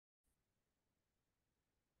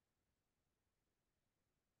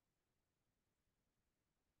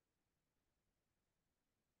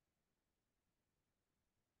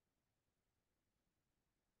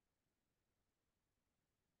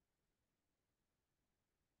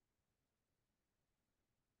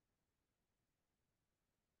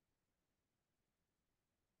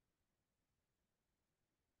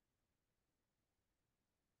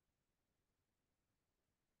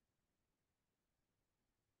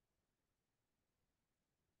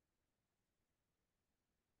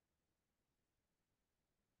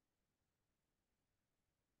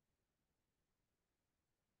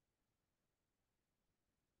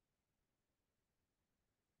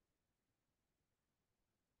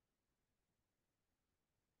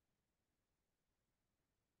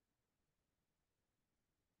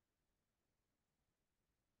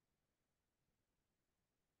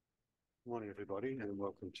Good morning, everybody, and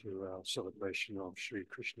welcome to our celebration of Sri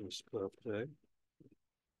Krishna's birthday.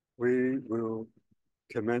 We will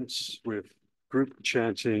commence with group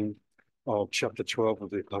chanting of chapter 12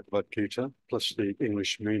 of the Bhagavad Gita, plus the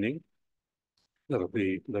English meaning. That'll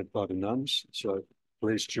be led by the nuns, so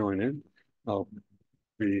please join in. I'll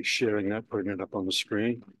be sharing that, putting it up on the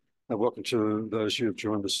screen. And welcome to those who have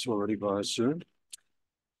joined us already via Zoom.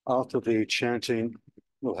 After the chanting,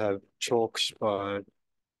 we'll have talks by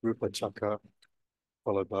Rupa, Thakkar,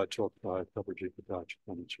 followed by a talk by Pravrajika,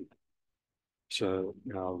 Gayatriprana. So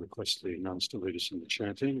now I'll request the nuns to lead us in the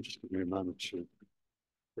chanting. Just give me a moment to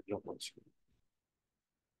put it up on screen.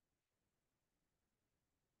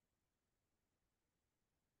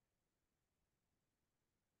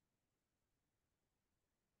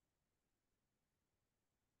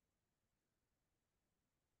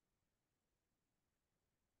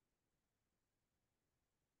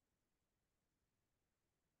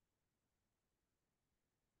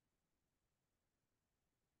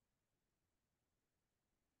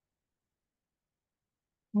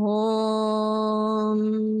 ॐ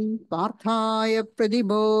पार्थाय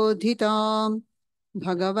प्रतिबोधितां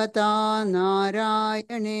भगवता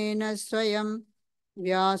नारायणेन स्वयं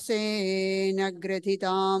व्यासेन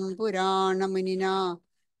ग्रथितां पुराणमुनिना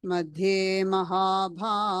मध्ये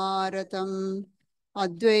महाभारतम्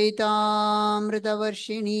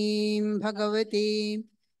अद्वैतामृतवर्षिणीं भगवतीम्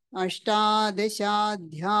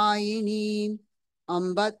अष्टादशाध्यायिनीम्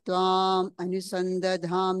अम्ब त्वाम्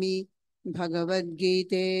अनुसन्दधामि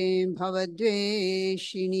Bhagavad-gita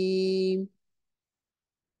Bhavadveshini.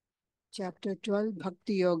 Chapter 12,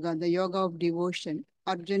 Bhakti Yoga, the Yoga of Devotion.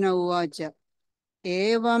 Arjuna Uvacha.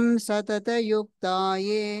 Evam satata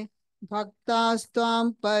yuktaye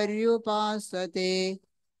bhaktastvam paryupasate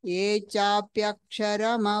ye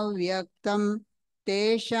chapyaksharam avyaktam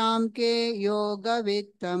tesham ke yoga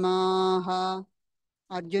vittamaha.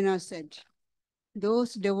 Arjuna said,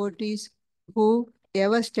 those devotees who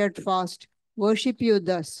ever steadfast worship you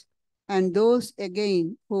thus, and those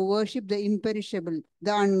again who worship the imperishable,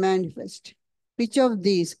 the unmanifest. Which of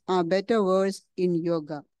these are better words in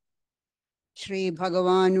yoga? Shri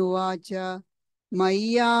Bhagavan Uvacha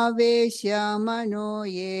Maya Vesya Mano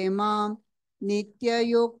Ye Mam Nitya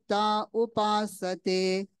Yukta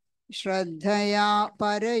Upasate Shraddhaya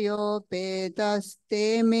Parayopetas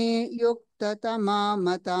Me Yukta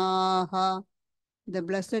Tamamataha. The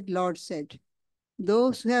Blessed Lord said,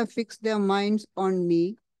 those who have fixed their minds on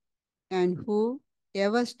me and who,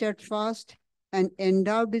 ever steadfast and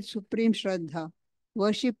endowed with supreme Shraddha,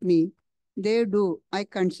 worship me, they do, I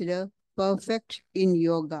consider, perfect in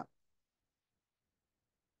yoga.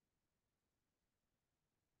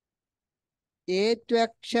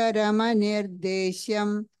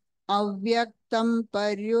 Etvaksharamanirdeshyam avyaktam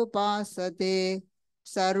paryupasate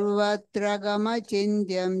sarvatra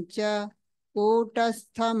gamachindyam cha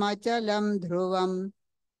kutasthamachalam dhruvam.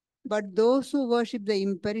 But those who worship the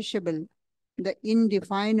imperishable, the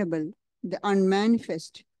indefinable, the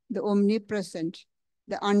unmanifest, the omnipresent,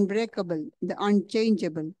 the unbreakable, the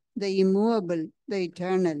unchangeable, the immovable, the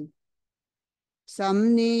eternal.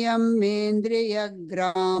 Samniyam mendriya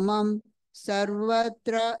gramam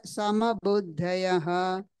sarvatra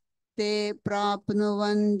samabuddhayaha te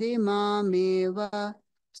prapnuvandi mameva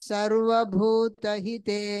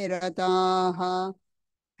sarvabhutahite rataha.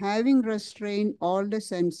 Having restrained all the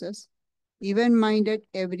senses, even-minded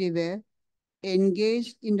everywhere,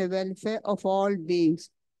 engaged in the welfare of all beings,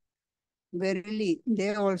 verily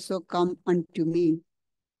they also come unto me.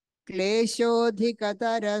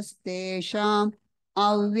 Kleshodhikatarastesham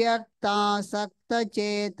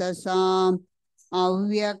avyaktasaktachetasam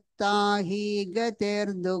avyakta hi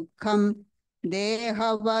gatir dukkham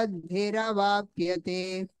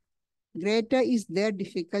dehavadhiravapyate. Greater is their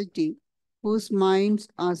difficulty whose minds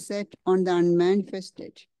are set on the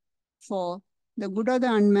unmanifested. For the good of the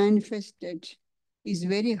unmanifested is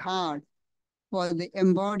very hard for the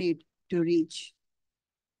embodied to reach.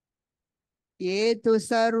 Yetu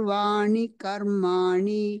sarvani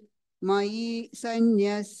karmani mai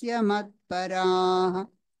sanyasya matparaha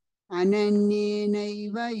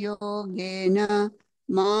ananyenaiva yogena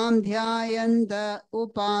mam dhyayanta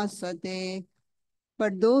upasate.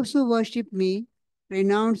 But those who worship me,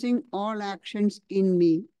 renouncing all actions in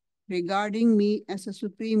me, regarding me as a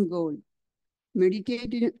supreme goal,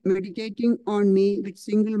 meditating on me with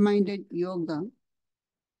single-minded yoga,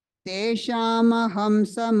 Teshamaham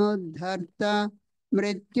samudharta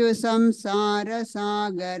mrityu samsara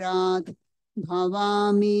sagarat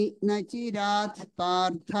bhavami nachirat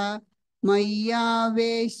partha maya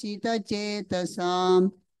veshita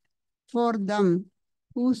chetasam. For them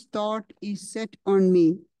whose thought is set on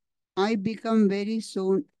me, I become very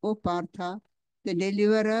soon, O Partha, the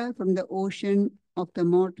deliverer from the ocean of the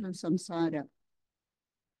mortal samsara.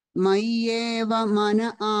 Mayyeva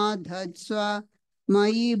mana adhatsva,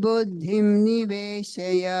 mayi buddhim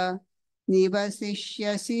niveshaya,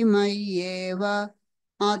 nivasishyasi mayyeva,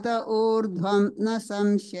 ata urdhvam na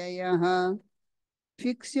samshayaha.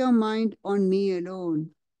 Fix your mind on me alone.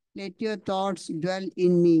 Let your thoughts dwell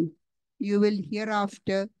in me. You will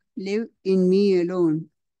hereafter live in me alone.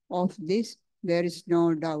 Of this there is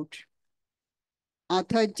no doubt.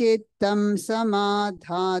 Atha chittam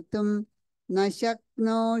samadhatum na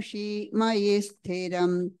shaknoshi mayi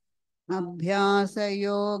sthiram abhyasa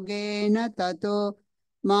yogena tato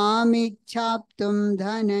mamichhaptum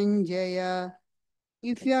dhananjaya.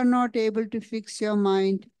 If you are not able to fix your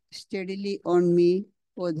mind steadily on me,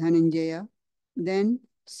 O Dhananjaya, then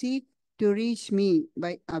seek to reach me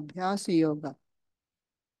by Abhyasa Yoga.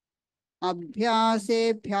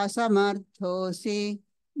 Abhyase bhyasamarthosi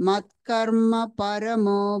matkarma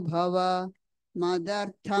paramo bhava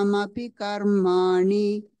madarthamapi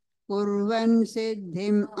karmani kurvan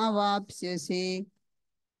siddhim avapsyase.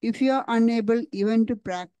 If you are unable even to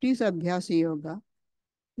practice Abhyasa Yoga,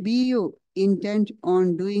 be you intent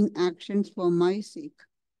on doing actions for my sake.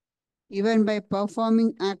 Even by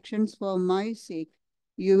performing actions for my sake,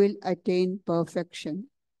 you will attain perfection.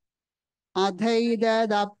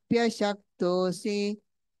 Adhaidadapya shaktosi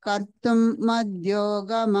kartum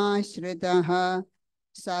madhyogamaśritaha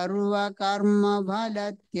sarva karma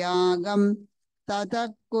bhalatyagam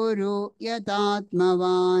tatakuru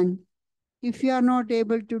yatatmavan. If you are not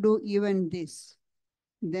able to do even this,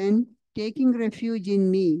 then taking refuge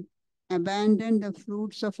in me, abandon the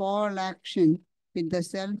fruits of all action with the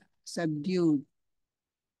self subdued.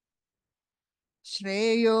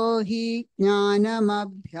 Shreyo hi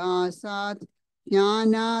jnanamabhyasat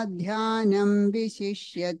jnanadhyanam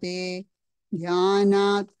vishishyate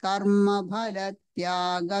dhyanat karma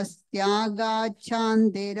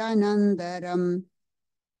bhalatyagasthyagatchantiranandaram.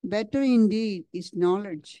 Better indeed is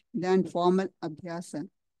knowledge than formal abhyasa.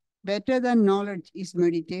 Better than knowledge is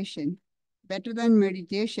meditation. Better than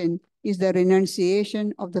meditation is the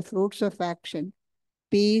renunciation of the fruits of action.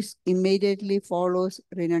 Peace immediately follows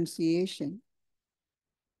renunciation.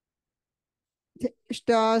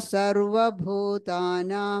 Shta sarva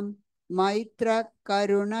bhutanam maitra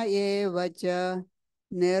karuna evacha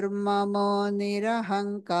nirmamo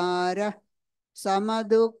nirahankara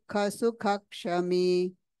samadukha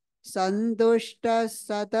sukhakshami santushta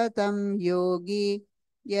satatam yogi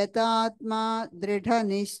yatatma dridha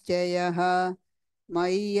nischayah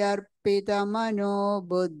mayyarpita mano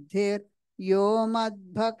buddhir yo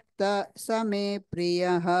madbhakta same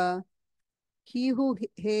priyah. He who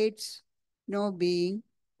hates no being,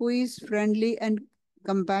 who is friendly and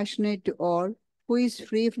compassionate to all, who is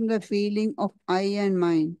free from the feeling of I and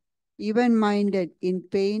mine, even-minded in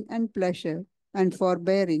pain and pleasure, and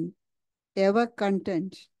forbearing, ever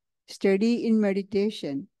content, steady in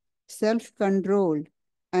meditation, self-controlled,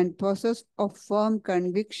 and possessed of firm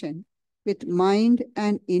conviction, with mind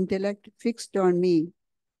and intellect fixed on me.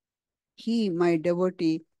 He, my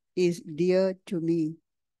devotee, is dear to me.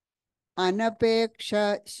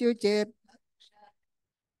 Anapeksha shuchir.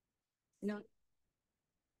 No,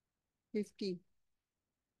 50.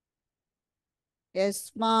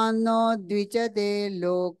 Yasmano dvichate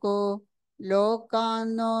loko,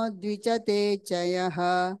 lokano dvichate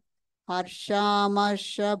chayaha,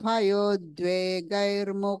 harshamasha bhayo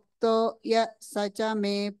dvegairmukto ya sacha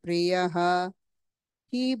me priyaha.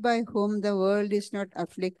 He by whom the world is not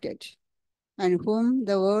afflicted, and whom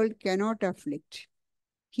the world cannot afflict.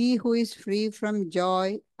 He who is free from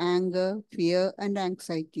joy, anger, fear, and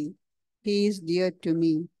anxiety. He is dear to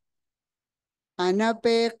me.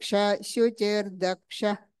 Anapeksha shuchir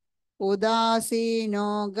daksha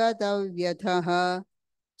udasino gatavyathaha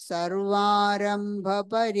sarvarambha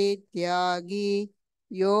parityagi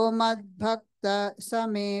yo madbhakta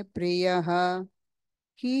same priyaha.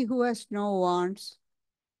 He who has no wants,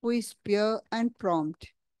 who is pure and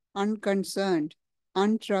prompt, unconcerned,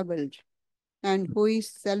 untroubled, and who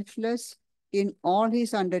is selfless in all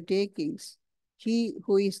his undertakings. He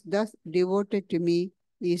who is thus devoted to me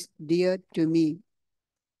is dear to me.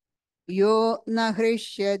 Yo na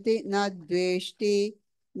hrishyati na dveshti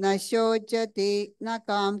na shochati na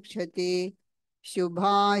kamkshati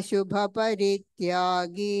shubha shubha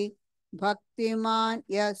parityagi bhaktiman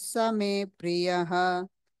yasame priyaha.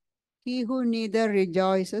 He who neither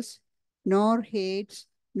rejoices, nor hates,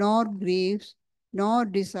 nor grieves, nor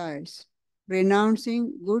desires,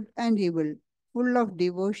 renouncing good and evil, full of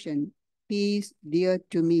devotion, he is dear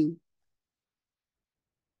to me.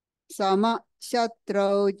 Sama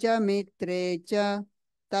shatrau cha mitre cha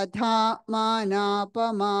तथा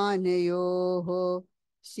मानापमानयोः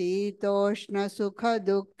शीतोष्ण सुख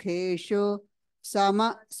दुःखेषु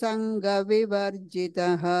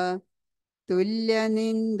समसङ्गविवर्जितः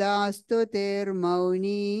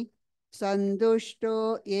तुल्यनिन्दास्तुतिर्मौनी सन्तुष्टो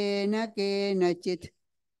येन केनचित्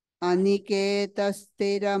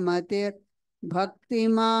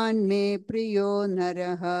अनिकेतस्थिरमतिर्भक्तिमान् मे प्रियो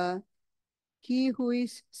नरः. He who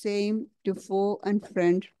is same to foe and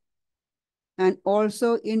friend, and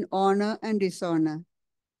also in honor and dishonor,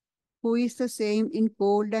 who is the same in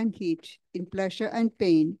cold and heat, in pleasure and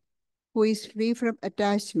pain, who is free from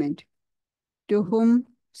attachment, to whom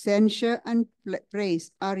censure and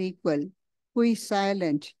praise are equal, who is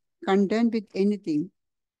silent, content with anything,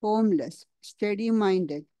 homeless,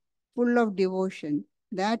 steady-minded, full of devotion,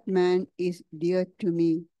 that man is dear to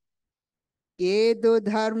me. Yedu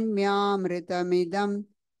dharmyamritamidam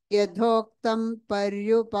yadhoktam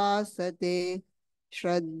paryupasate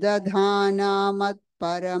Shraddhadhana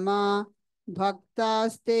parama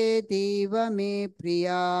bhaktaste diva me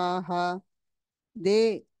priyaha.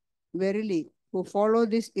 They verily who follow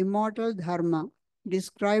this immortal dharma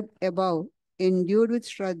described above, endued with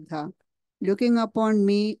Shraddha, looking upon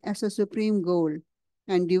me as a supreme goal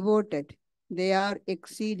and devoted, they are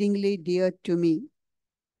exceedingly dear to me.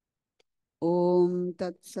 Om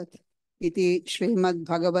Tat Sat. Iti Srimad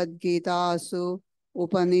Bhagavad Gitasu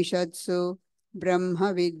Upanishadsu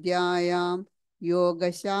Brahma Vidyayam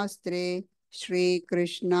Yoga Shastre Shri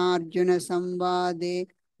Krishna Arjuna Samvade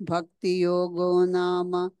Bhakti Yogo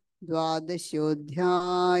Nama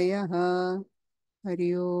Dvadashodhyayah.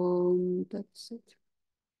 Hari Om Tat Sat.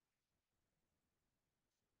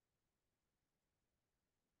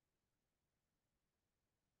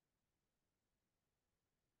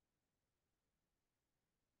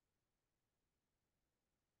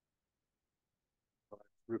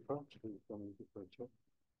 Rupa, please come into the chat.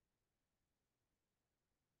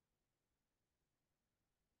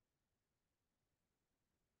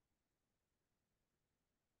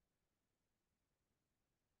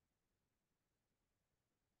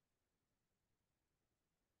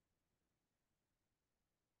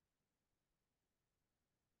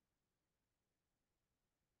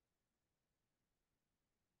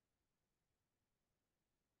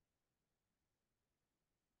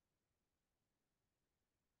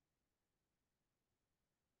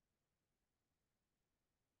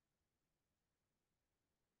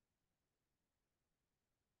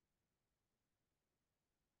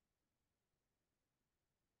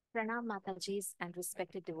 Pranam Matajis and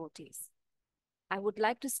respected devotees. I would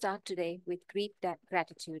like to start today with great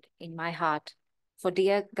gratitude in my heart for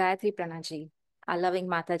dear Gayatriprana ji, our loving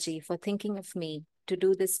Mataji, for thinking of me to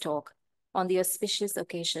do this talk on the auspicious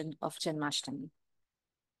occasion of Janmashtami.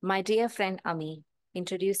 My dear friend Ami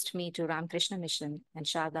introduced me to Ramakrishna Mission and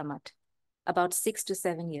Sharda Math about 6 to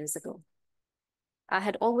 7 years ago. I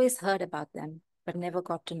had always heard about them, but never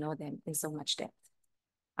got to know them in so much depth.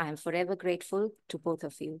 I am forever grateful to both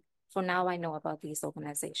of you, for now I know about these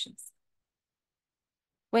organizations.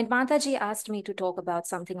 When Mataji asked me to talk about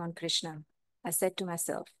something on Krishna, I said to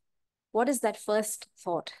myself, what is that first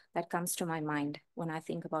thought that comes to my mind when I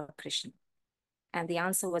think about Krishna? And the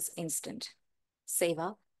answer was instant.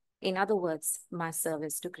 Seva, in other words, my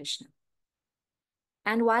service to Krishna.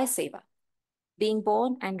 And why Seva? Being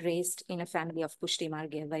born and raised in a family of Pushti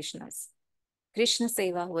Margya Vaishnavas, Krishna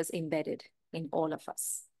Seva was embedded in all of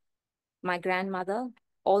us. My grandmother,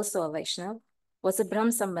 also a Vaishnav, was a Brahm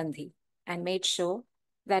Sambandhi and made sure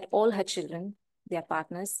that all her children, their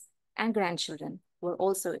partners, and grandchildren were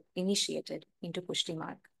also initiated into Pushti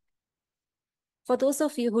Marg. For those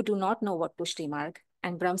of you who do not know what Pushti Marg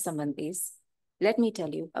and Brahm Sambandh is, let me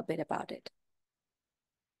tell you a bit about it.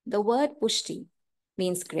 The word Pushti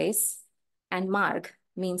means grace and Marg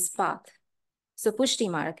means path. So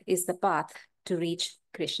Pushti Marg is the path to reach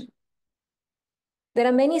Krishna. There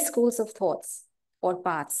are many schools of thoughts or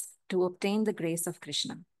paths to obtain the grace of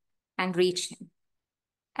Krishna and reach him.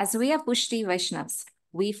 As we are Pushti Vaishnavas,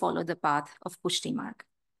 we follow the path of Pushti Marg.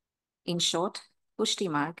 In short, Pushti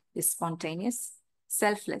Marg is spontaneous,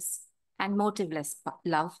 selfless, and motiveless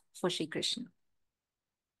love for Sri Krishna.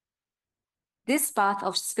 This path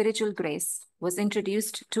of spiritual grace was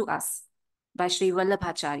introduced to us by Sri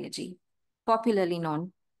Vallabhacharya ji, popularly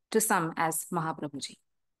known to some as Mahaprabhu ji.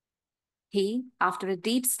 He, after a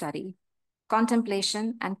deep study,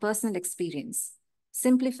 contemplation, and personal experience,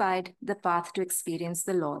 simplified the path to experience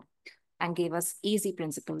the Lord and gave us easy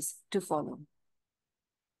principles to follow.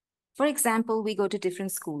 For example, we go to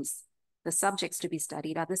different schools. The subjects to be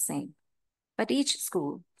studied are the same, but each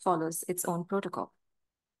school follows its own protocol.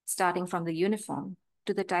 starting from the uniform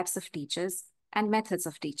to the types of teachers and methods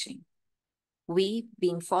of teaching. We,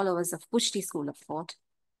 being followers of Pushti school of thought,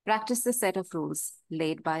 practice the set of rules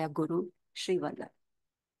laid by our Guru, Sri Vallabh.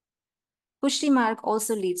 Pushti Marg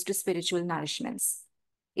also leads to spiritual nourishments.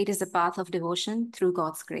 It is a path of devotion through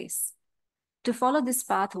God's grace. To follow this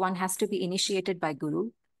path, one has to be initiated by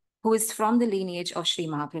Guru, who is from the lineage of Sri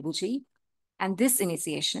Mahaprabhuji, and this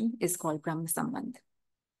initiation is called Brahma Sambandh.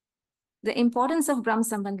 The importance of Brahma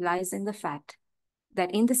Sambandh lies in the fact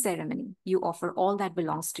that in the ceremony, you offer all that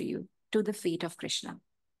belongs to you to the feet of Krishna,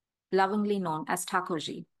 lovingly known as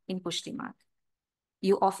Thakkarji in Pushti Marg.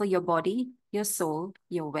 You offer your body, your soul,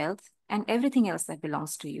 your wealth, and everything else that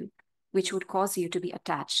belongs to you, which would cause you to be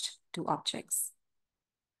attached to objects.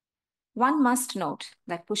 One must note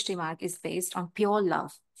that Pushti Marg is based on pure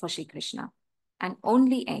love for Sri Krishna and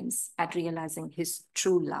only aims at realizing his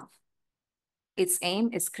true love. Its aim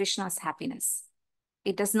is Krishna's happiness.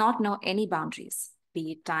 It does not know any boundaries,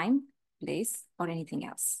 be it time, place, or anything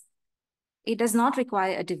else. It does not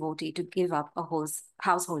require a devotee to give up a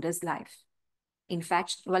householder's life. In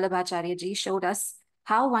fact, Vallabhacharya ji showed us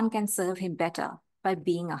how one can serve him better by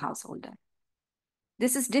being a householder.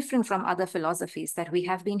 This is different from other philosophies that we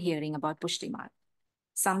have been hearing about Pushti Marg.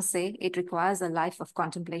 Some say it requires a life of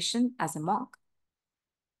contemplation as a monk.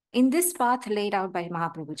 In this path laid out by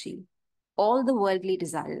Mahaprabhuji, all the worldly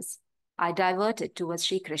desires are diverted towards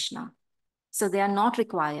Sri Krishna, so they are not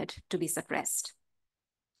required to be suppressed.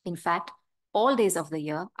 In fact, all days of the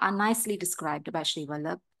year are nicely described by Sri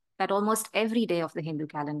Vallabh, that almost every day of the Hindu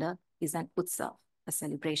calendar is an utsav, a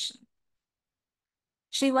celebration.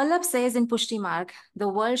 Sri Vallabh says in Pushti Marg, the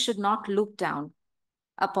world should not look down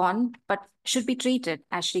upon, but should be treated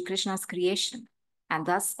as Sri Krishna's creation, and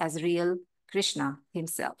thus as real Krishna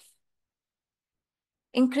himself.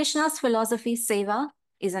 In Krishna's philosophy, seva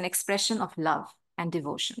is an expression of love and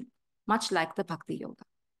devotion, much like the Bhakti Yoga.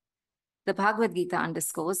 The Bhagavad Gita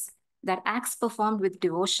underscores that acts performed with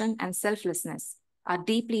devotion and selflessness are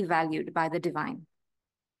deeply valued by the divine.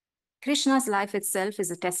 Krishna's life itself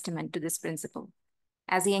is a testament to this principle,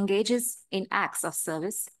 as he engages in acts of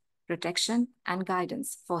service, protection, and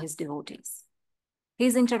guidance for his devotees.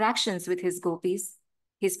 His interactions with his gopis,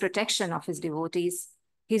 his protection of his devotees,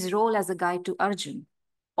 his role as a guide to Arjun,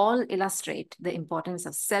 all illustrate the importance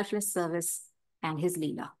of selfless service and his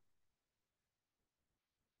Leela.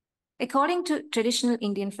 According to traditional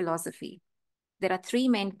Indian philosophy, there are three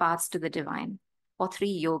main paths to the divine, or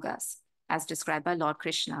three yogas, as described by Lord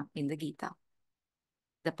Krishna in the Gita.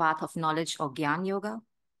 The path of knowledge or Gyan Yoga,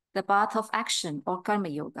 the path of action or Karma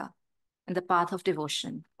Yoga, and the path of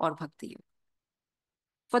devotion or Bhakti Yoga.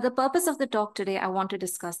 For the purpose of the talk today, I want to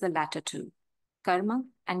discuss the latter two, Karma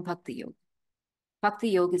and Bhakti Yoga. Bhakti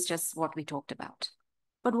Yoga is just what we talked about.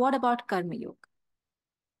 But what about Karma Yoga?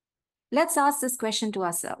 Let's ask this question to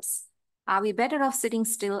ourselves. Are we better off sitting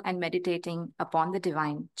still and meditating upon the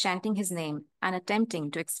divine, chanting his name, and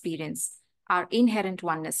attempting to experience our inherent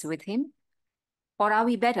oneness with him? Or are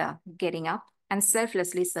we better getting up and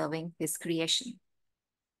selflessly serving his creation?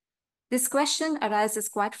 This question arises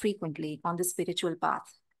quite frequently on the spiritual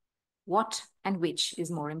path. What and which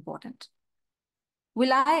is more important?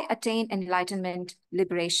 Will I attain enlightenment,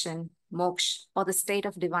 liberation, moksha, or the state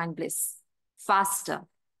of divine bliss faster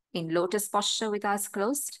in lotus posture with eyes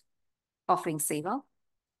closed, offering seva,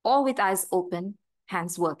 or with eyes open,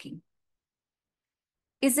 hands working?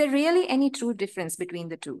 Is there really any true difference between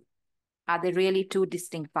the two? Are there really two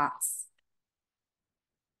distinct paths?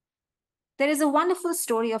 There is a wonderful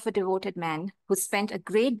story of a devoted man who spent a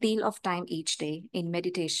great deal of time each day in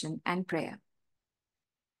meditation and prayer.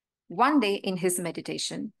 One day in his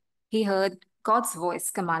meditation, he heard God's voice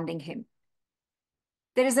commanding him,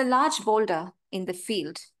 "There is a large boulder in the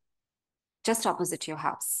field just opposite your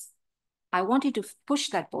house. I want you to push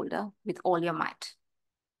that boulder with all your might."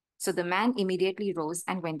 So the man immediately rose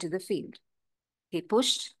and went to the field. He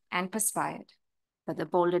pushed and perspired, but the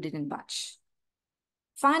boulder didn't budge.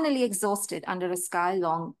 Finally exhausted under a sky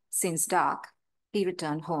long since dark, he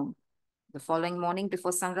returned home. The following morning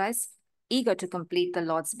before sunrise, eager to complete the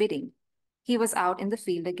Lord's bidding, he was out in the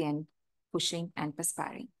field again, pushing and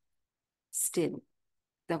perspiring. Still,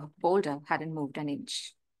 the boulder hadn't moved an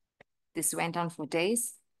inch. This went on for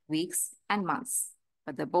days, weeks, and months,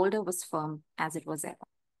 but the boulder was firm as it was ever.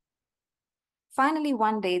 Finally,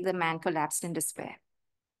 one day, the man collapsed in despair.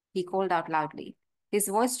 He called out loudly, his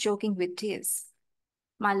voice choking with tears,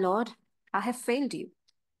 "My Lord, I have failed you.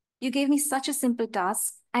 You gave me such a simple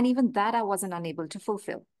task, and even that I wasn't unable to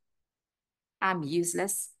fulfill. I'm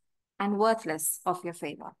useless and worthless of your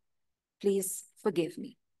favor. Please forgive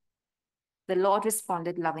me." The Lord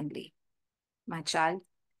responded lovingly, "My child,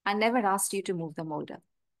 I never asked you to move the molder.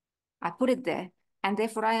 I put it there, and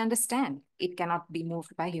therefore I understand it cannot be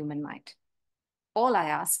moved by human might. All I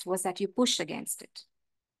asked was that you push against it.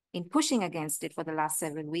 In pushing against it for the last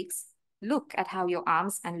several weeks, look at how your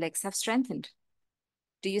arms and legs have strengthened.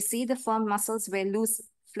 Do you see the firm muscles where loose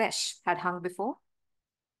flesh had hung before?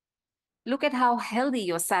 Look at how healthy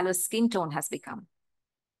your sallow skin tone has become.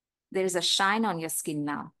 There is a shine on your skin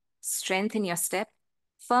now, strength in your step,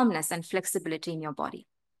 firmness and flexibility in your body.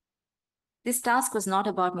 This task was not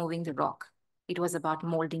about moving the rock. It was about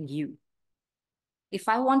molding you. If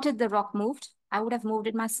I wanted the rock moved, I would have moved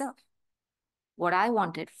it myself. What I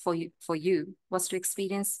wanted for you was to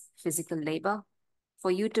experience physical labor, for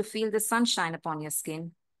you to feel the sunshine upon your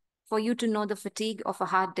skin, for you to know the fatigue of a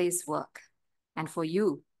hard day's work, and for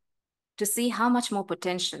you to see how much more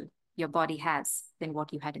potential your body has than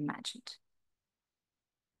what you had imagined.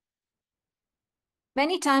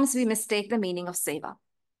 Many times we mistake the meaning of seva.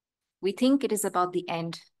 We think it is about the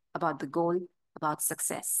end, about the goal, about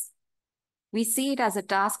success. We see it as a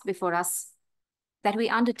task before us that we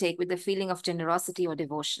undertake with the feeling of generosity or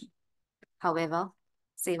devotion. However,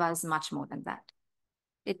 seva is much more than that.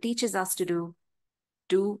 It teaches us to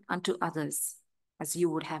do unto others as you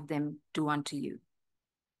would have them do unto you.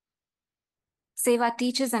 Seva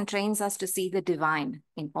teaches and trains us to see the divine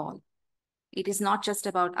in all. It is not just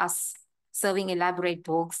about us serving elaborate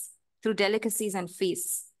bhogs through delicacies and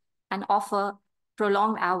feasts and offer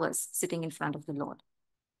prolonged hours sitting in front of the Lord.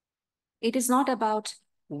 It is not about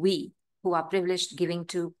we who are privileged giving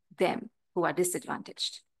to them who are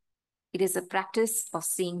disadvantaged. It is a practice of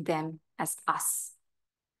seeing them as us.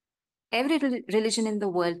 Every religion in the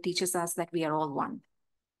world teaches us that we are all one.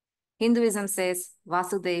 Hinduism says,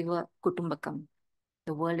 Vasudeva Kutumbakam.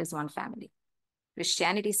 The world is one family.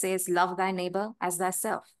 Christianity says, love thy neighbor as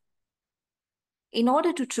thyself. In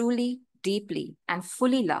order to truly, deeply, and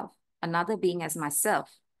fully love another being as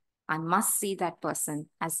myself, I must see that person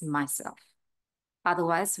as myself.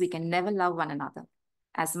 Otherwise, we can never love one another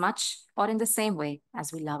as much or in the same way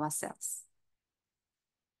as we love ourselves.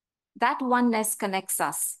 That oneness connects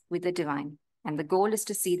us with the divine, and the goal is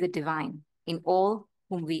to see the divine in all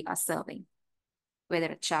whom we are serving, whether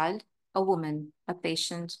a child, a woman, a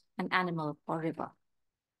patient, an animal, or river.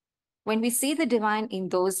 When we see the divine in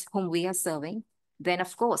those whom we are serving, then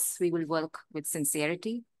of course we will work with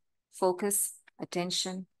sincerity, focus,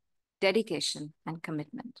 attention, dedication, and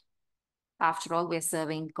commitment. After all, we're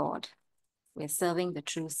serving God. We're serving the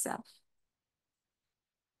true self.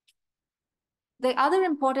 The other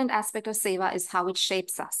important aspect of seva is how it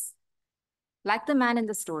shapes us. Like the man in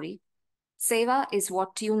the story, seva is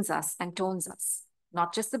what tunes us and tones us,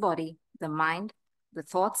 not just the body, the mind, the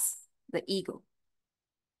thoughts, the ego.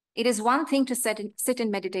 It is one thing to sit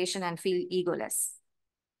in meditation and feel egoless.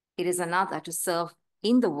 It is another to serve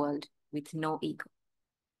in the world with no ego.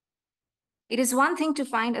 It is one thing to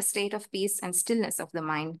find a state of peace and stillness of the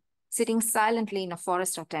mind sitting silently in a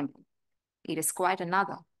forest or temple. It is quite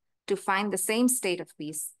another to find the same state of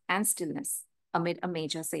peace and stillness amid a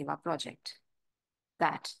major seva project.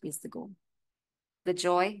 That is the goal. The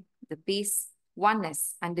joy, the peace,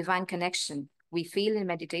 oneness, and divine connection we feel in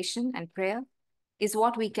meditation and prayer is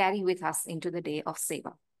what we carry with us into the day of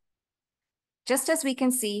seva. Just as we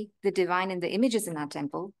can see the divine in the images in our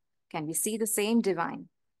temple, can we see the same divine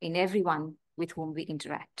in everyone with whom we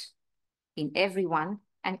interact, in everyone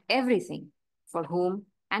and everything for whom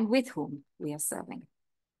and with whom we are serving.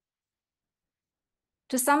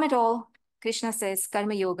 To sum it all, Krishna says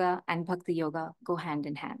Karma Yoga and Bhakti Yoga go hand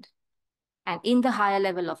in hand. And in the higher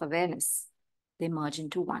level of awareness, they merge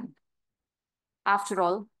into one. After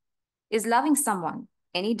all, is loving someone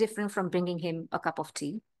any different from bringing him a cup of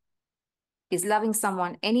tea? Is loving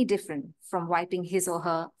someone any different from wiping his or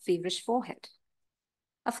her feverish forehead?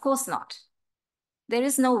 Of course not. There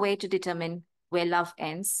is no way to determine where love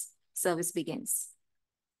ends, service begins.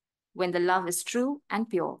 When the love is true and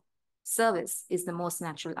pure, service is the most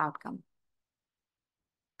natural outcome.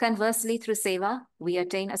 Conversely, through seva, we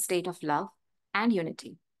attain a state of love and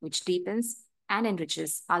unity, which deepens and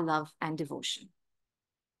enriches our love and devotion.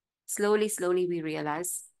 Slowly, slowly, we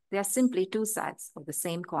realize they are simply two sides of the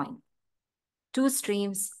same coin. Two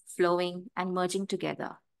streams flowing and merging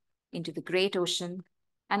together into the great ocean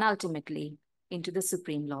and ultimately into the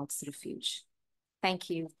Supreme Lord's refuge. Thank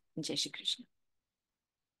you, and Jai Shri Krishna.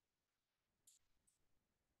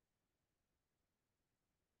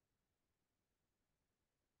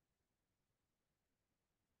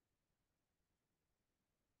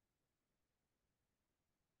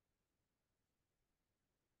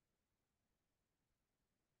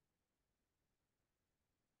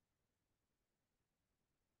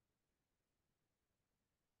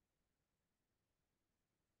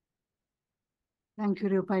 Thank you,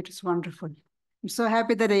 Rupa. It was wonderful. I'm so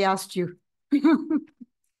happy that I asked you.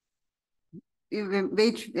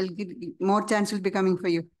 Wait, more chance will be coming for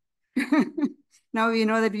you. Now we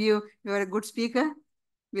know that you are a good speaker.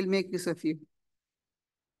 We'll make use of you.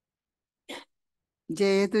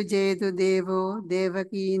 Jayatu Devo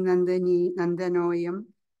Devaki Nandanoyam.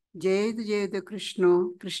 Jayatu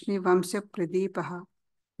Krishno Krishni Vamsha Pradeepaha.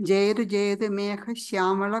 Jayatu Mekha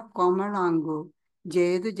Shyamala Komalango.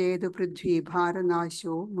 Jayatu Prithvi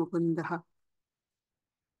Bharanasho Mukundaha.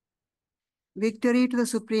 Victory to the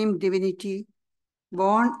Supreme Divinity,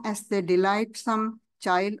 born as the delightsome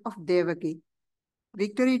child of Devaki.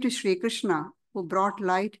 Victory to Sri Krishna, who brought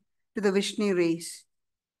light to the Vishnu race.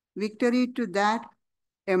 Victory to that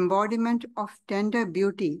embodiment of tender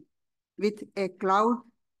beauty with a cloud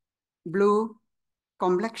blue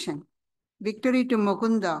complexion. Victory to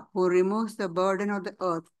Mukunda, who removes the burden of the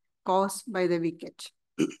earth caused by the wicked.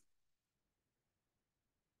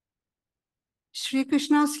 Sri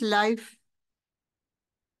Krishna's life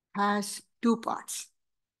has two parts.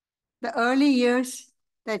 The early years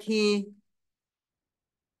that he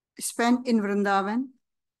spent in Vrindavan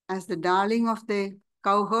as the darling of the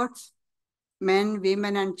cowherds, men,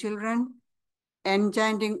 women, and children,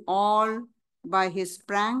 enchanting all by his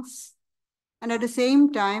pranks, and at the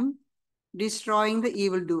same time, destroying the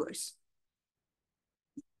evildoers.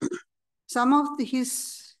 Some of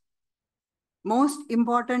his most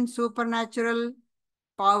important supernatural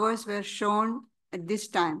powers were shown at this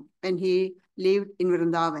time when he lived in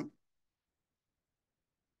Vrindavan.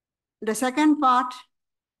 The second part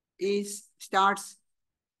starts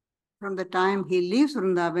from the time he leaves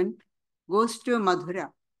Vrindavan, goes to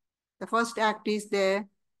Madhura. The first act is the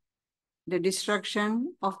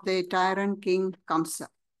destruction of the tyrant king Kamsa.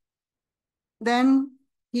 Then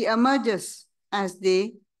he emerges as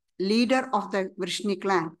the leader of the Vrishni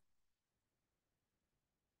clan.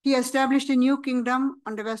 He established a new kingdom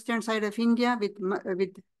on the western side of India with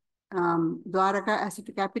Dwaraka as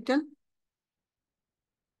its capital.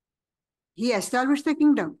 He established the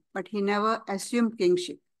kingdom, but he never assumed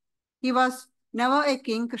kingship. He was never a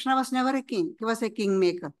king. Krishna was never a king. He was a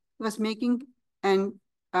kingmaker. He was making and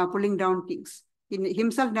pulling down kings. He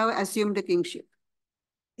himself never assumed the kingship.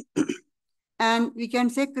 And we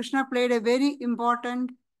can say Krishna played a very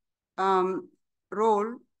important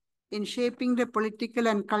role in shaping the political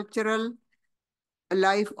and cultural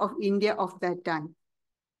life of India of that time.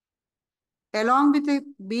 Along with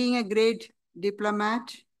being a great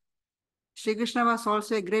diplomat, Sri Krishna was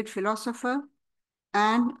also a great philosopher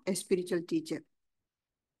and a spiritual teacher.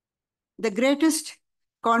 The greatest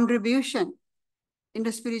contribution in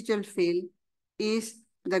the spiritual field is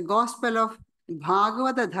the gospel of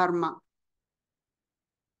Bhagavad Dharma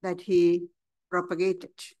that he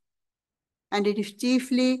propagated. And it is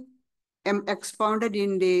chiefly expounded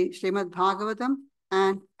in the Srimad Bhagavatam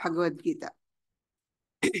and Bhagavad Gita.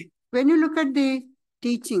 When you look at the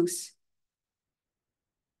teachings,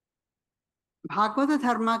 Bhagavad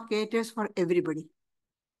Dharma caters for everybody.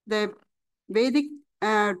 The Vedic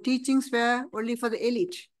teachings were only for the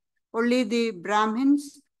elite. Only the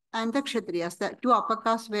Brahmins and the Kshatriyas, the two upper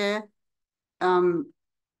castes, were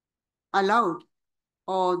allowed,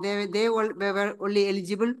 or they were only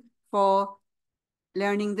eligible for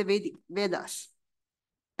learning the Vedas.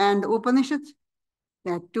 And the Upanishads,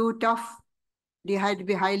 they are too tough. They had to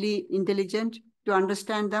be highly intelligent to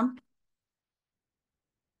understand them.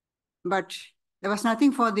 But there was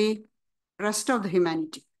nothing for the rest of the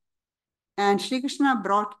humanity. And Sri Krishna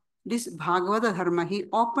brought this Bhagavad Dharma. He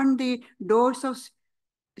opened the doors of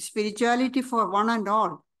spirituality for one and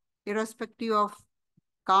all, irrespective of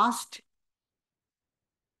caste,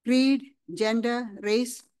 creed, gender,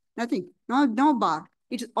 race, nothing. No bar.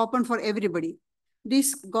 It's open for everybody.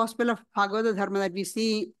 This gospel of Bhagavad Dharma that we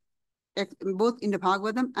see both in the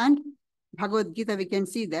Bhagavatam and Bhagavad Gita, we can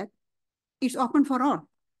see that it's open for all.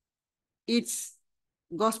 It's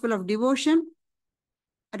gospel of devotion,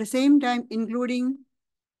 at the same time including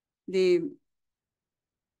the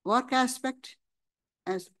work aspect,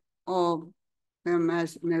 as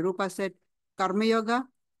Rupa said, Karma Yoga,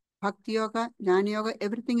 Bhakti Yoga, Jnana Yoga,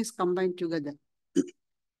 everything is combined together.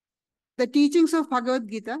 The teachings of Bhagavad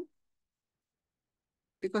Gita,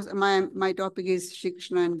 because my topic is Shri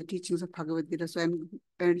Krishna and the teachings of Bhagavad Gita, so I'm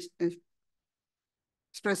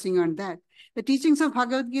stressing on that. The teachings of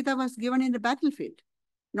Bhagavad Gita was given in the battlefield,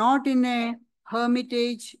 not in a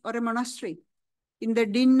hermitage or a monastery, in the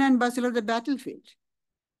din and bustle of the battlefield.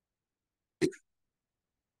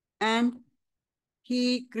 And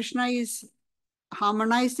Krishna is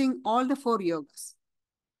harmonizing all the four yogas,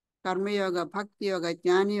 Karma Yoga, Bhakti Yoga,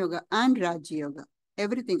 Jnana Yoga, and Raja Yoga.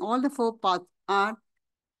 Everything, all the four paths are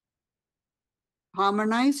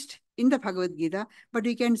harmonized in the Bhagavad Gita, but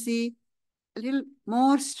we can see a little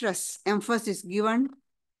more stress, emphasis given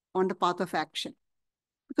on the path of action.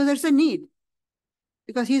 Because there's a need.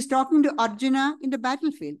 Because he's talking to Arjuna in the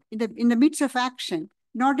battlefield, in the midst of action,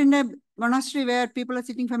 not in a monastery where people are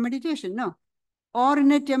sitting for meditation, no. Or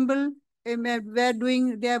in a temple where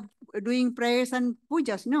they are doing prayers and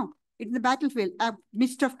pujas, no. It's in the battlefield, a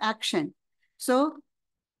midst of action. So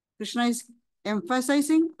Krishna is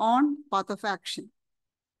emphasizing on path of action.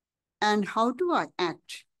 And how to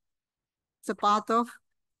act? It's a path of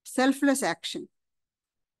selfless action.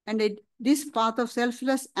 And this path of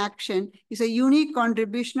selfless action is a unique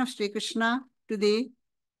contribution of Sri Krishna to the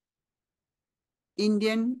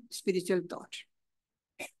Indian spiritual thought.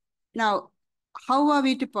 Now, how are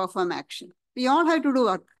we to perform action? We all have to do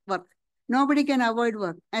work. Nobody can avoid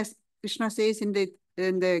work. As Krishna says in the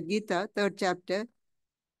Gita, 3rd chapter,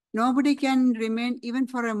 nobody can remain even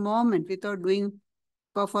for a moment without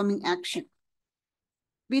performing action.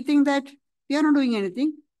 We think that we are not doing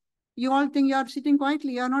anything. You all think you are sitting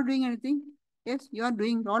quietly, you are not doing anything. Yes, you are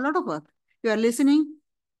doing a lot of work. You are listening,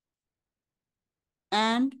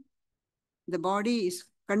 and the body is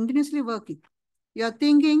continuously working. You are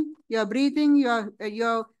thinking, you are breathing,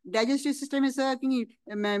 your digestive system is working,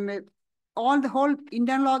 all the whole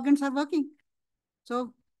internal organs are working.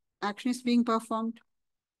 So action is being performed.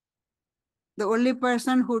 The only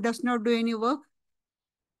person who does not do any work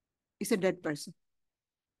is a dead person.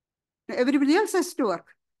 Everybody else has to work.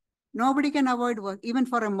 Nobody can avoid work, even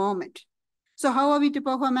for a moment. So how are we to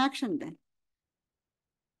perform action then?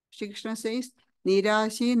 Shri Krishna says,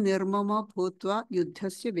 Nirashi nirmama bhutva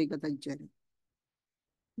yuddhasya vigatajjana.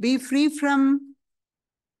 Be free from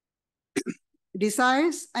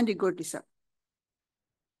desires and egotism.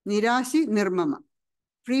 Nirashi nirmama.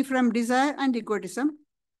 Free from desire and egotism.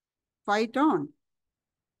 Fight on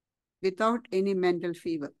without any mental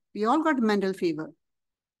fever. We all got mental fever,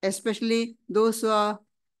 especially those who are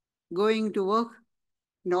going to work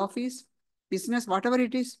in office, business, whatever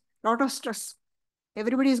it is, lot of stress.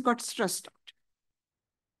 Everybody's got stressed out.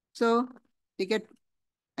 So they get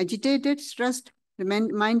agitated, stressed. The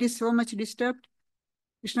mind is so much disturbed.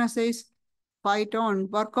 Krishna says, fight on,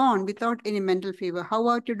 work on without any mental fever. How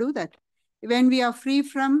are to do that? When we are free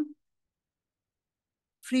from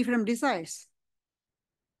desires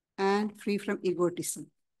and free from egotism.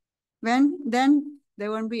 Then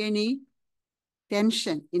there won't be any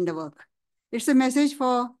tension in the work. It's a message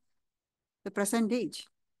for the present age.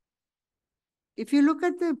 If you look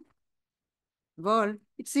at the world,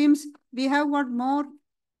 it seems we have got more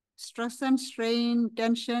stress and strain,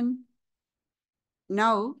 tension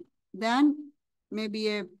now than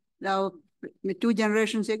maybe 2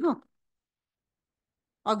 generations ago.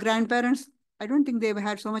 Our grandparents, I don't think they've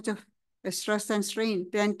had so much of stress and strain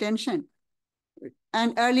and tension.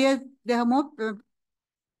 And earlier, they have more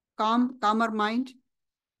calmer mind,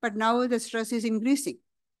 but now the stress is increasing.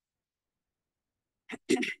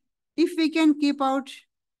 If we can keep out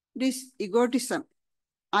this egotism,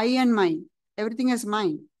 I and mine, everything is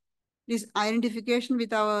mine, this identification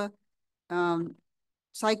with our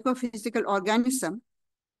psychophysical organism,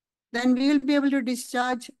 then we will be able to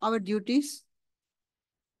discharge our duties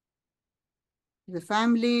to the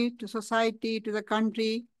family, to society, to the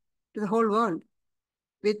country, to the whole world,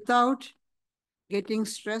 without getting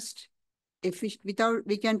stressed,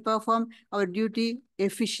 we can perform our duty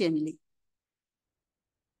efficiently.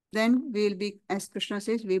 Then we will be, as Krishna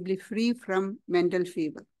says, we will be free from mental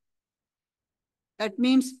fever. That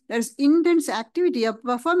means there's intense activity of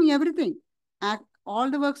performing everything.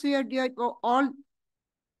 All the works we are doing, all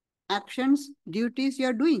actions, duties you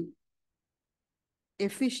are doing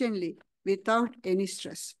efficiently without any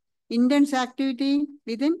stress. Intense activity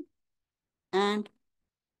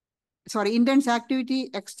intense activity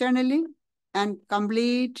externally and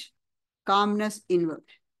complete calmness inward.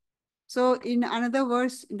 So in another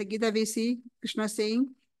verse in the Gita, we see Krishna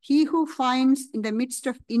saying, he who finds in the midst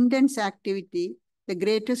of intense activity the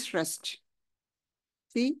greatest rest.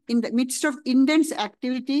 See, in the midst of intense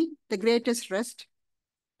activity, the greatest rest.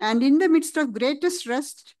 And in the midst of greatest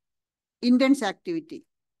rest, intense activity.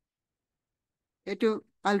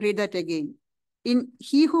 I'll read that again.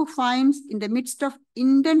 He who finds in the midst of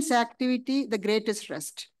intense activity the greatest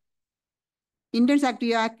rest. Intense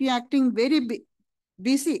activity, acting very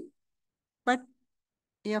busy, but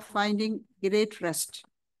you are finding great rest.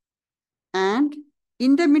 And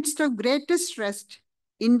in the midst of greatest rest,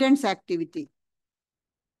 intense activity.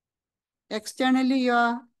 Externally, you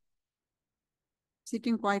are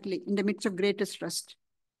sitting quietly in the midst of greatest rest.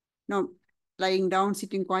 No, lying down,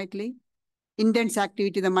 sitting quietly. Intense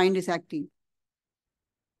activity, the mind is acting.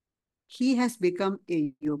 he has become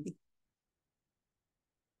a yogi.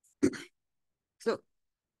 So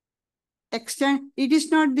it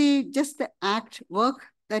is not just the act work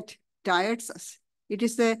that tires us. It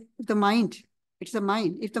is the mind. It's the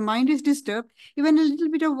mind. If the mind is disturbed, even a little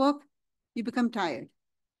bit of work, you become tired.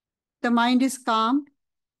 The mind is calm,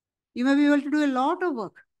 you may be able to do a lot of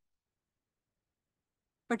work,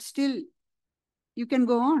 but still you can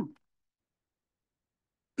go on.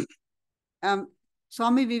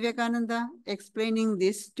 Swami Vivekananda, explaining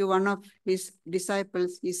this to one of his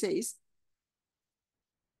disciples, he says,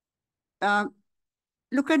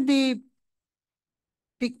 look at the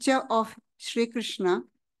picture of Sri Krishna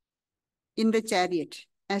in the chariot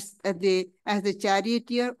as the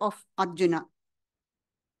charioteer of Arjuna,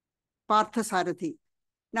 Parthasarathi.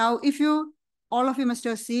 Now, all of you must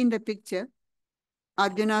have seen the picture,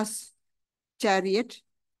 Arjuna's chariot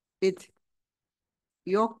with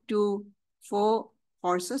yoked to 4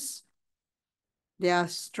 horses. They are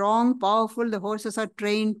strong, powerful. The horses are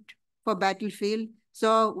trained for battlefield.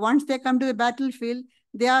 So once they come to the battlefield,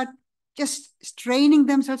 they are just straining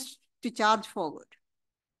themselves to charge forward.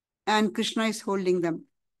 And Krishna is holding them,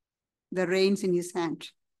 the reins in his hand.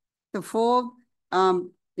 The 4,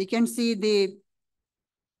 we can see the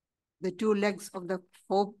 2 legs of the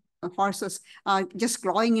 4 horses are just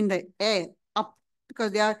clawing in the air up,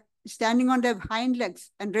 because they are standing on their hind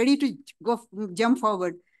legs and ready to jump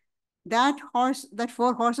forward. That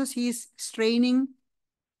 4 horses, he is straining,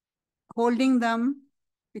 holding them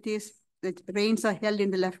with the reins are held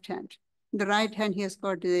in the left hand. In the right hand, he has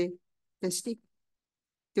got the stick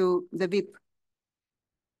to the whip.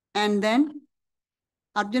 And then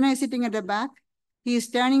Arjuna is sitting at the back. He is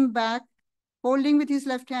turning back, holding with his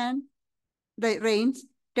left hand the reins,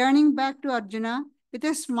 turning back to Arjuna with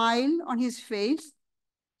a smile on his face.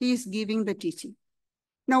 He is giving the teaching.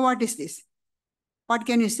 Now, what is this? What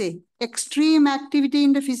can you say? Extreme activity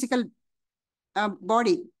in the physical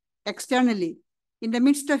body, externally, in the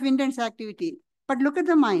midst of intense activity. But look at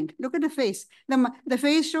the mind, look at the face. The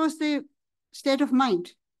face shows the state of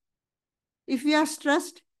mind. If we are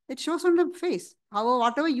stressed, it shows on the face. However,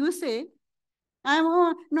 whatever you say,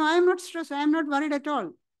 no, I am not stressed, I am not worried at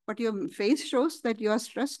all. But your face shows that you are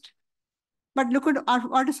stressed. But look at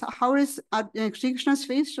how Sri Krishna's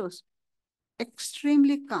face shows.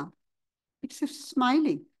 Extremely calm. It's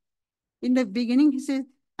smiling. In the beginning, he says,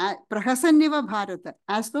 Prahasanniva Bharata.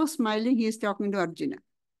 As though smiling, he is talking to Arjuna.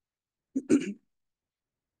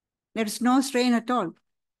 There is no strain at all.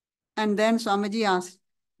 And then Swamiji asked,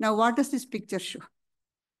 now what does this picture show?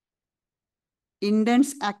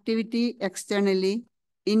 Intense activity externally,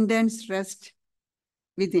 intense rest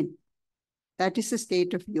within. That is the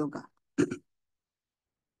state of yoga.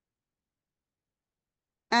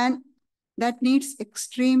 And that needs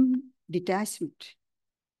extreme detachment,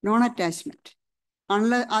 non-attachment.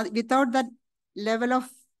 Without that level of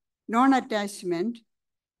non-attachment,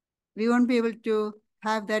 we won't be able to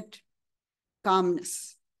have that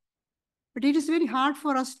calmness. But it is very hard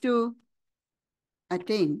for us to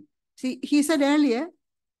attain. See, he said earlier,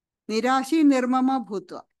 Nirashi Nirmama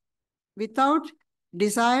Bhutva. Without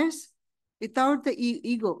desires, without the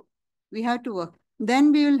ego, we have to work.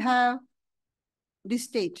 Then we will have this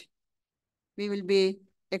state. We will be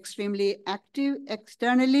extremely active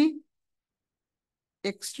externally,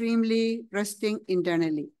 extremely resting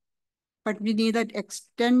internally. But we need that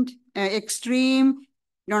extreme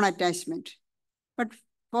non-attachment. But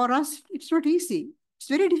for us, it's not easy. It's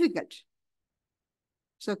very difficult.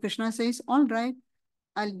 So Krishna says, all right,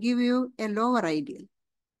 I'll give you a lower ideal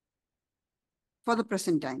for the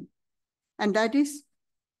present time. And that is,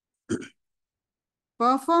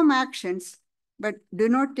 perform actions, but do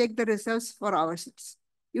not take the results for ourselves.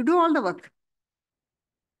 You do all the work,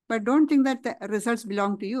 but don't think that the results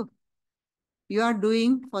belong to you. You are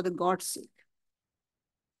doing for the God's sake.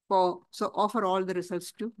 So offer all the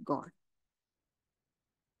results to God.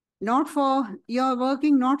 You are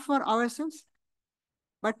working not for ourselves,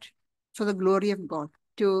 but for the glory of God,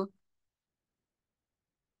 to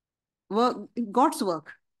work, God's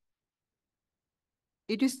work.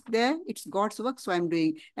 It is there, it's God's work, so I'm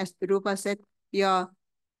doing. As Rupa said, you are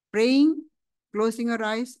praying, closing your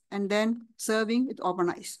eyes, and then serving with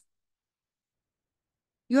open eyes.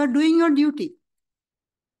 You are doing your duty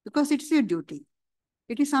because it's your duty.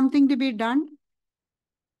 It is something to be done,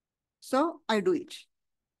 so I do it.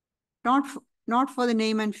 Not for the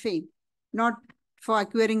name and fame, not for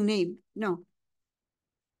acquiring name, no.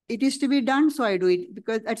 It is to be done, so I do it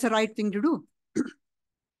because that's the right thing to do.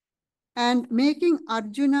 And making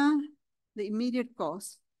Arjuna the immediate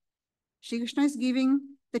cause, Shri Krishna is giving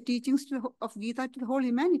the teachings of Gita to the whole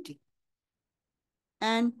humanity.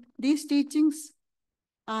 And these teachings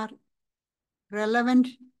are relevant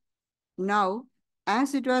now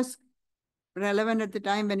as it was relevant at the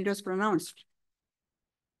time when it was pronounced.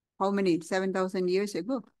 How many? 7,000 years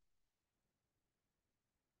ago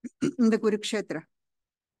in the Kurukshetra.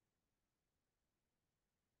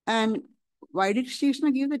 And why did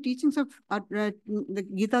Krishna give the teachings of the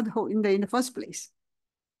Gita in the first place?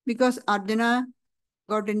 Because Arjuna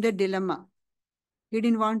got in the dilemma. He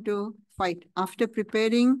didn't want to fight. After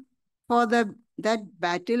preparing for that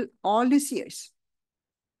battle all these years,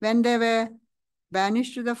 when they were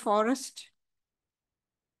banished to the forest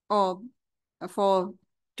for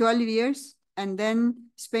 12 years and then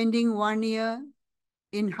spending 1 year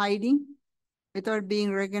in hiding without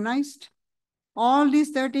being recognized, all these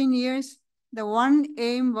 13 years, the one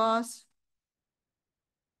aim was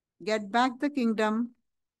get back the kingdom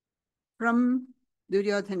from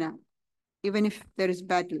Duryodhana, even if there is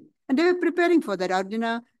battle. And they were preparing for that.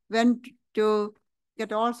 Arjuna went to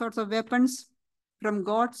get all sorts of weapons from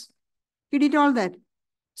gods. He did all that.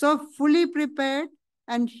 So fully prepared,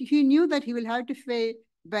 and he knew that he will have to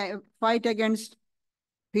fight against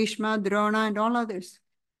Bhishma, Drona, and all others.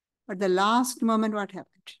 But the last moment, what happened?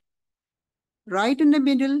 Right in the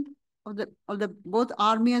middle of the both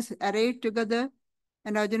armies arrayed together,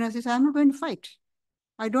 and Arjuna says, I'm not going to fight.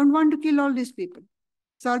 I don't want to kill all these people.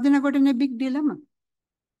 So Arjuna got in a big dilemma.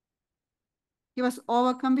 He was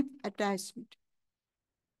overcome with attachment.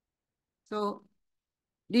 So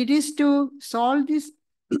it is to solve this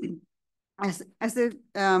as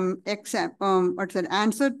an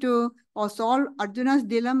answer to or solve Arjuna's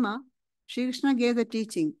dilemma. Shri Krishna gave the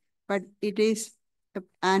teaching, but it is the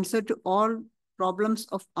answer to all problems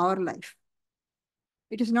of our life.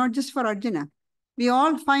 It is not just for Arjuna. We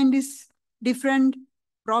all find these different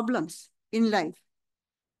problems in life.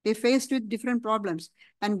 We're faced with different problems,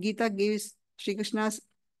 and Gita gives Shri Krishna's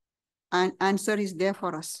answer is there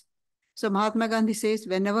for us. So Mahatma Gandhi says,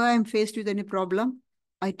 whenever I'm faced with any problem,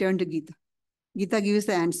 I turn to Gita. Gita gives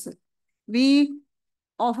the answer. We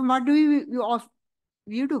often, what do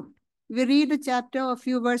we do? We read a chapter, a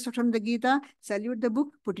few words from the Gita, salute the book,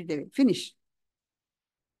 put it away, finish.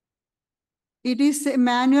 It is a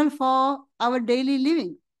manual for our daily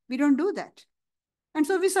living. We don't do that. And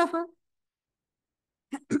so we suffer.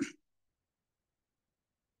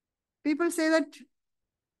 People say that,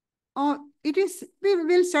 oh, we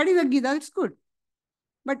will study the Gita, it's good.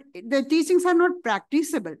 But the teachings are not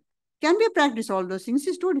practicable. Can we practice all those things?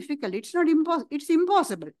 It's too difficult. It's not impossible. It's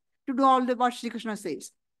impossible to do all what Sri Krishna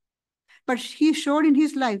says. But he showed in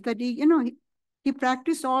his life that he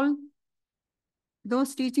practiced all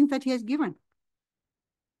those teachings that he has given.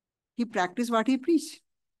 He practiced what he preached.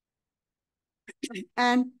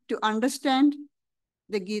 And to understand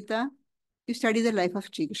the Gita, you study the life of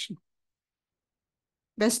Sri Krishna.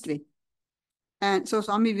 Best way. And so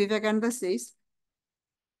Swami Vivekananda says,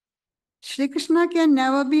 Sri Krishna can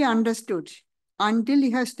never be understood until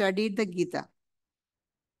he has studied the Gita,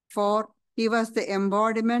 for he was the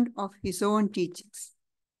embodiment of his own teachings.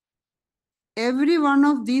 Every one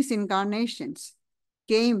of these incarnations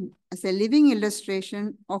came as a living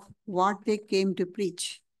illustration of what they came to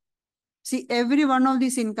preach. See, every one of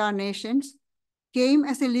these incarnations came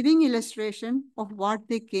as a living illustration of what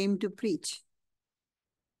they came to preach.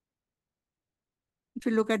 If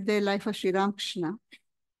you look at the life of Sri Ramakrishna,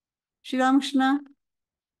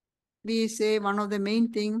 we say one of the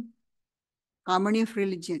main things, harmony of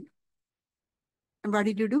religion. And what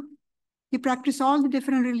did he do? He practiced all the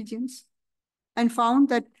different religions and found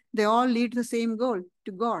that they all lead to the same goal,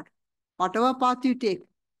 to God, whatever path you take.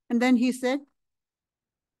 And then he said,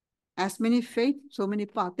 as many faith, so many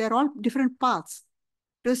paths. They're all different paths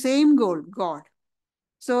to the same goal, God.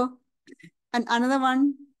 So, and another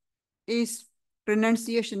one is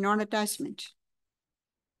renunciation, non-attachment.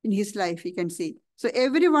 In his life, you can see. So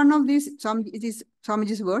every one of these,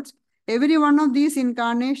 Swamiji's words, every one of these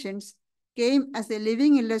incarnations came as a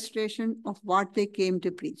living illustration of what they came to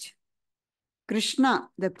preach. Krishna,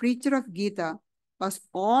 the preacher of Gita, was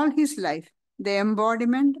all his life the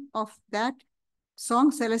embodiment of that song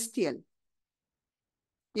Celestial.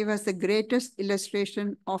 He was the greatest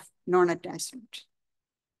illustration of non-attachment.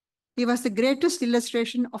 He was the greatest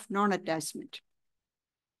illustration of non-attachment.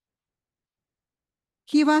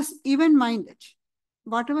 He was even-minded.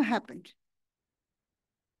 Whatever happened,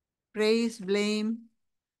 praise, blame,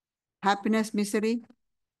 happiness, misery,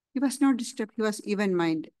 he was not disturbed. He was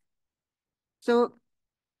even-minded. So,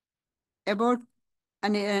 about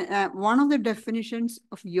one of the definitions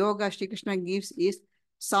of yoga Shri Krishna gives is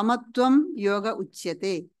Samatvam Yoga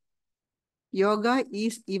Uchyate. Yoga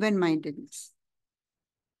is even-mindedness.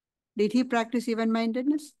 Did he practice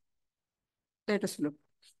even-mindedness? Let us look.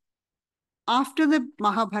 After the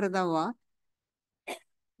Mahabharata war,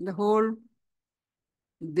 the whole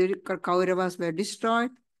Kauravas were destroyed,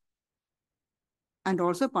 and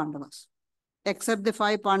also Pandavas, except the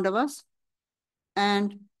 5 Pandavas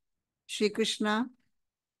and Sri Krishna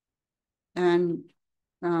and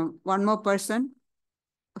one more person.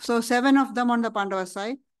 So 7 of them on the Pandava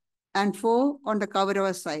side and 4 on the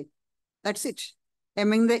Kaurava side. That's it.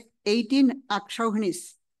 Among the 18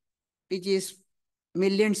 Akshauhinis, which is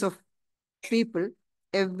millions of people,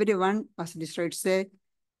 everyone was destroyed. Say,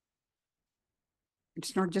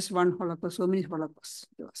 it's not just one Holocaust, so many Holocausts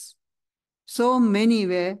there was. So many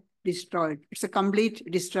were destroyed. It's a complete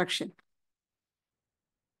destruction.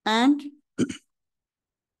 And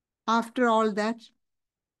after all that,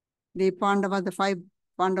 the 5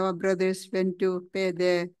 Pandava brothers went to pay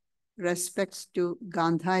their respects to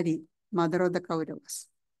Gandhari, mother of the Kauravas.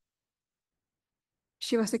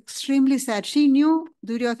 She was extremely sad. She knew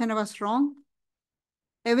Duryodhana was wrong.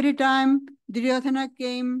 Every time Duryodhana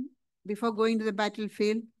came before going to the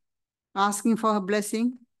battlefield, asking for her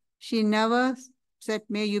blessing, she never said,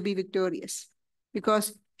 may you be victorious,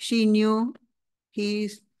 because she knew he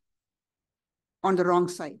is on the wrong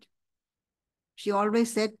side. She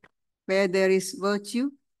always said, where there is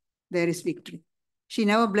virtue, there is victory. She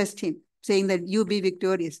never blessed him, saying that you be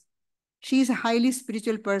victorious. She is a highly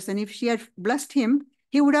spiritual person. If she had blessed him,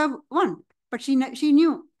 he would have won. But she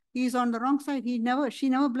knew he is on the wrong side. She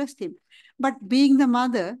never blessed him. But being the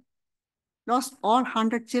mother, lost all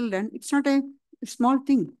 100 children, it's not a small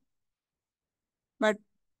thing. But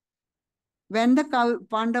when the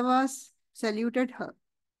Pandavas saluted her,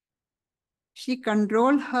 she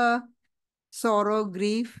controlled her sorrow,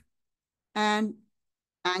 grief, and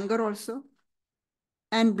anger also,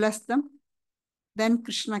 and blessed them. Then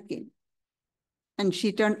Krishna came. And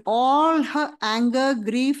she turned all her anger,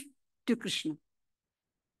 grief to Krishna.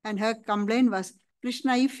 And her complaint was,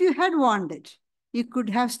 Krishna, if you had wanted, you could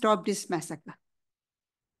have stopped this massacre.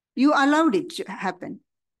 You allowed it to happen.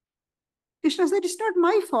 Krishna said, it's not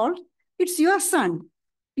my fault. It's your son.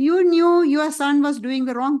 You knew your son was doing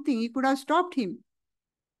the wrong thing. You could have stopped him.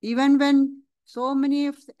 Even when so many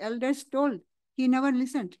of the elders told, he never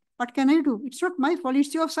listened. What can I do? It's not my fault.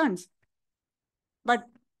 It's your son's. But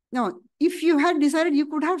no, if you had decided, you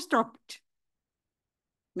could have stopped it.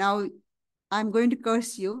 Now, I'm going to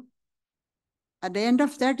curse you. At the end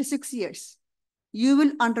of 36 years, you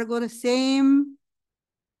will undergo the same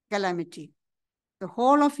calamity. The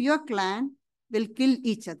whole of your clan will kill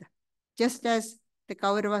each other. Just as the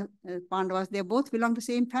Kaurava, Pandavas, they both belong to the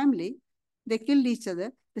same family. They killed each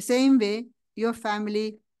other. The same way, your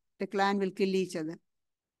family, the clan will kill each other.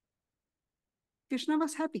 Krishna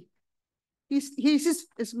was happy. His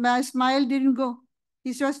smile didn't go.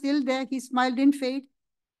 He was still there. His smile didn't fade.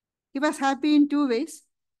 He was happy in 2 ways,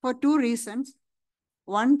 for 2 reasons.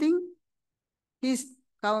 One thing, his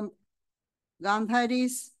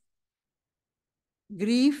Gandhari's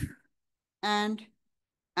grief and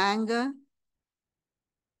anger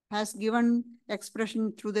has given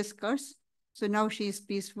expression through this curse. So now she is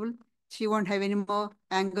peaceful. She won't have any more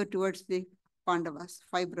anger towards the Pandavas,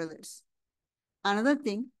 5 brothers. Another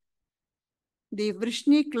thing, the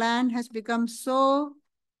Vrishni clan has become so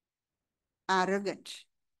arrogant.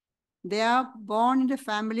 They are born in the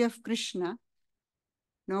family of Krishna.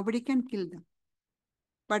 Nobody can kill them.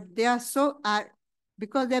 But they are so,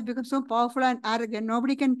 because they have become so powerful and arrogant,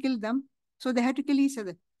 nobody can kill them. So they have to kill each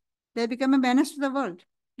other. They become a menace to the world.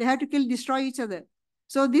 They have to destroy each other.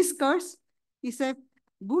 So this curse is a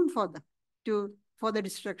boon for them, for the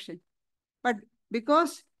destruction. But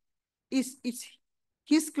because it's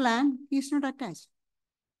his clan, he's not attached.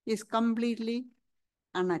 He's completely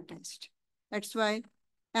unattached. That's why,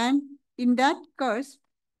 and in that curse,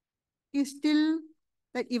 he's still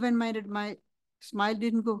that even-minded. My smile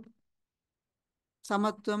didn't go.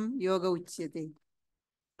 Samatvam yoga uchyate.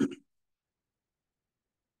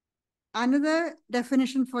 Another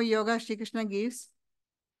definition for yoga Sri Krishna gives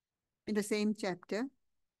in the same chapter,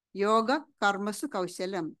 yoga karmasu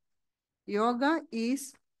kaushalam. Yoga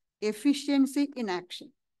is efficiency in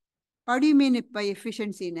action. What do you mean by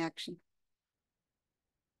efficiency in action?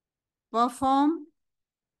 Perform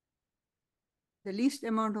the least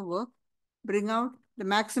amount of work, bring out the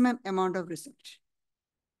maximum amount of result.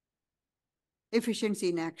 Efficiency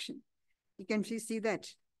in action. You can see that.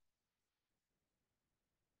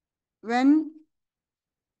 When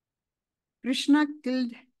Krishna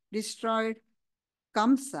destroyed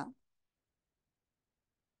Kamsa,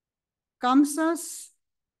 Kamsa's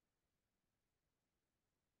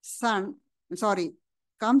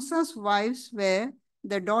wives were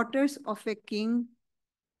the daughters of a king,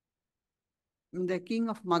 the king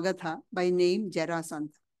of Magadha by name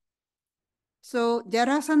Jarasandha. So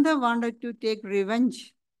Jarasandha wanted to take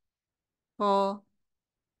revenge for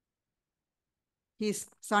his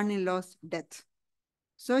son-in-law's death.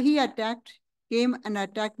 So he came and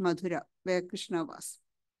attacked Mathura, where Krishna was.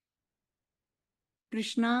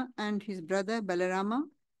 Krishna and his brother Balarama,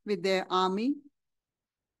 with their army,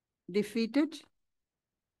 defeated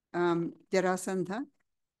Jarasandha,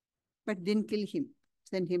 but didn't kill him,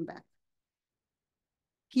 sent him back.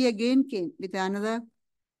 He again came with another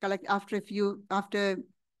after a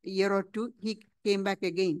year or two, he came back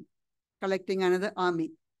again, collecting another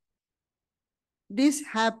army. This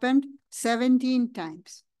happened 17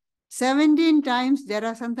 times. 17 times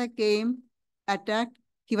Jarasandha came, attacked,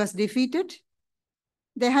 he was defeated.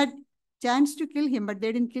 They had chance to kill him, but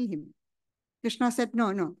they didn't kill him. Krishna said,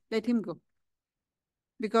 no, let him go.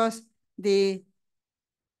 Because the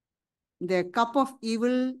cup of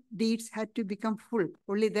evil deeds had to become full.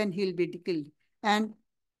 Only then he'll be killed. And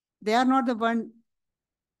they are not the one,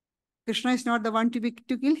 Krishna is not the one to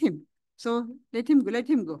kill him. So let him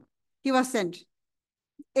go. He was sent.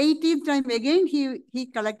 18th time again, he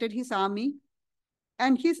collected his army.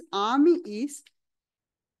 And his army is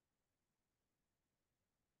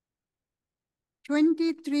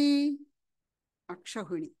 23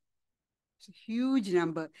 Akshahuni. It's a huge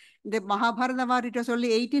number. In the Mahabharata war, it was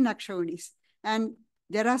only 18 Akshahunis. And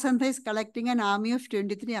Jarasandha is collecting an army of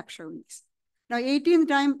 23 Akshahunis. Now, 18th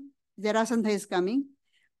time, Jarasandha is coming.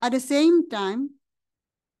 At the same time,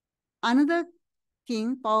 another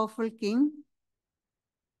king, powerful king,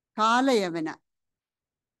 Kala Yavana.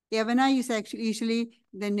 Yavana is actually usually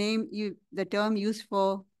the term used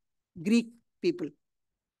for Greek people.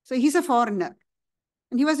 So he's a foreigner.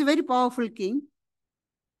 And he was a very powerful king.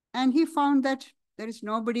 And he found that there is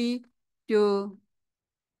nobody a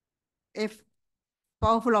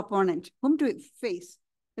powerful opponent, whom to face.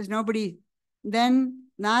 There's nobody. Then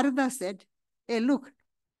Narada said, hey, look,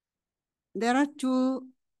 there are two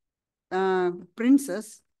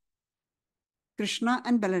princes, Krishna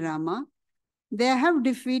and Balarama. They have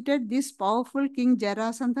defeated this powerful king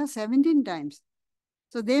Jarasandha 17 times.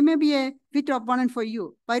 So they may be a fit opponent for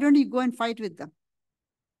you. Why don't you go and fight with them?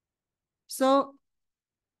 So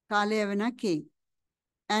Kalayavana came,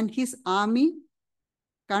 and his army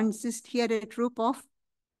consists here a troop of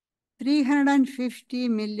 350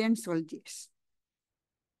 million soldiers.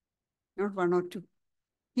 Not one or two.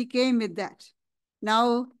 He came with that.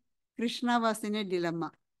 Now Krishna was in a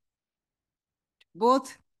dilemma.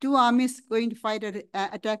 Both two armies going to fight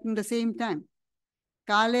attacking the same time.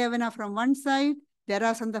 Kalayavana from one side,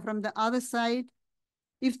 Jarasandha from the other side.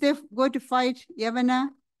 If they go to fight Yavana,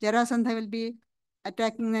 Jarasandha will be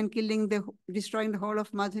attacking and destroying the whole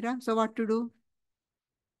of Mathura. So what to do?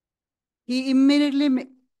 He immediately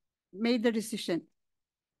made the decision.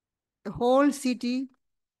 The whole city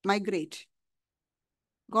migrate.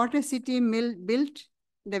 Got a city built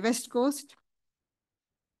the west coast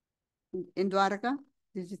in Dwaraka.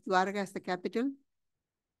 This is Dwaraka as the capital.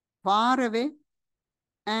 Far away.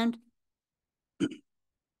 And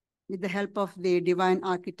with the help of the divine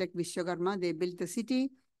architect Vishwakarma, they built the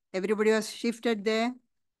city. Everybody was shifted there.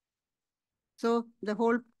 So the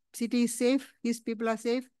whole city is safe. His people are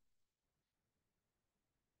safe.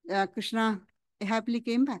 Krishna happily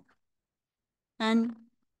came back. And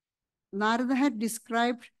Narada had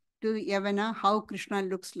described to Yavana how Krishna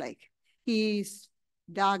looks like. He is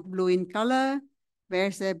dark blue in color,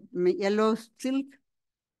 wears a yellow silk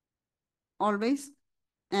always,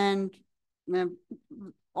 and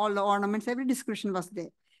all the ornaments, every description was there.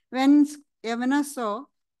 When Yavana saw,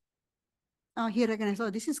 he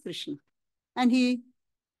recognized, this is Krishna. And he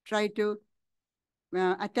tried to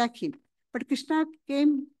attack him. But Krishna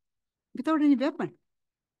came without any weapon.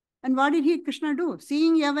 And what did Krishna do?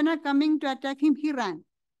 Seeing Yavana coming to attack him, he ran.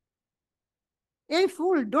 Hey,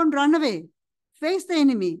 fool, don't run away. Face the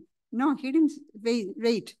enemy. No, he didn't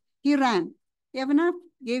wait. He ran. Yavana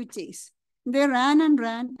gave chase. They ran,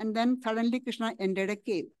 and then suddenly Krishna entered a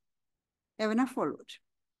cave. Yavana followed.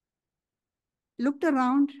 Looked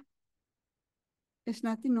around. There's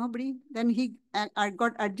nothing, nobody. Then he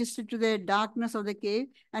got adjusted to the darkness of the cave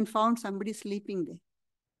and found somebody sleeping there.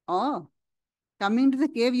 Oh, coming to the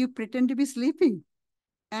cave, you pretend to be sleeping.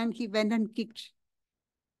 And he went and kicked.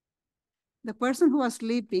 The person who was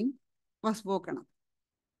sleeping was woken up.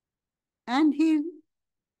 And who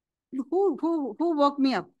woke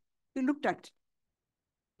me up? He looked at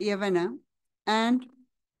Yavana, and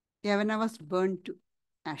Yavana was burned to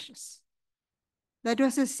ashes. That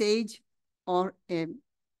was a sage or a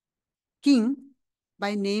king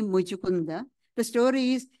by name Mujukunda. The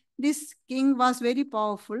story is this king was very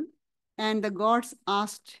powerful and the gods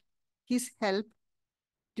asked his help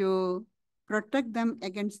to protect them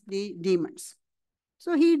against the demons.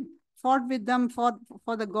 So he fought with them for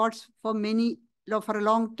the gods for a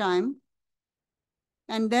long time.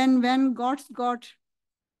 And then when gods got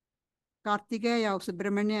Kartikeya of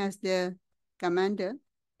Subramanya as their commander,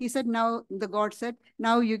 he said, now the god said,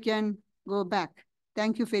 now you can go back.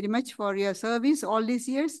 Thank you very much for your service all these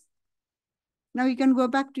years. Now you can go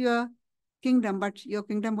back to your kingdom, but your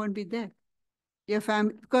kingdom won't be there. Your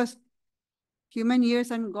family, because human years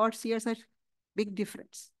and God's years are big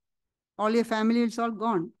difference. All your family is all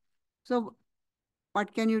gone. So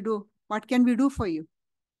what can you do? What can we do for you?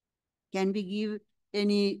 Can we give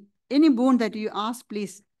any boon that you ask,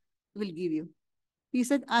 please, we'll give you. He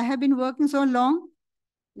said, I have been working so long.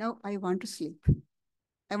 Now I want to sleep.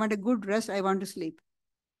 I want a good rest. I want to sleep.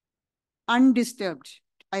 Undisturbed.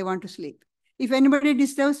 I want to sleep. If anybody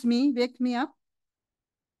disturbs me, wake me up.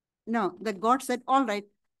 No, the God said, all right,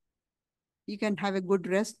 you can have a good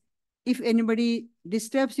rest. If anybody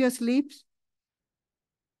disturbs your sleeps,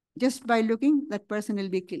 just by looking, that person will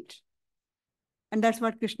be killed. And that's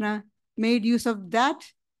what Krishna made use of that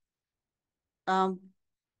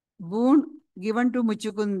boon given to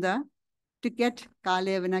Muchukunda to get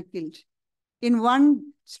Kalevana killed. In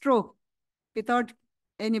one stroke, without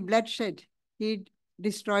any bloodshed, he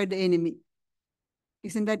destroyed the enemy.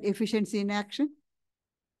 Isn't that efficiency in action?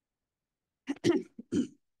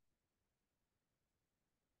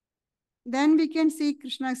 Then we can see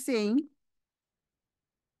Krishna saying,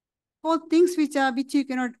 for things which you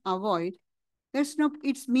cannot avoid,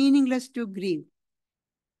 it's meaningless to grieve.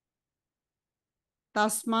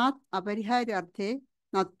 Tasmat apariharyarthe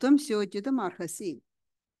nattam shochitam arhasi.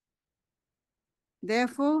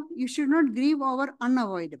 Therefore, you should not grieve over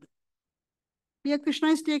unavoidable. Here Krishna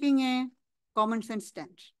is taking a common sense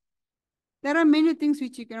stand. There are many things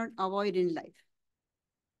which you cannot avoid in life.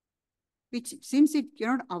 Which, since it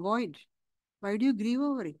cannot avoid, why do you grieve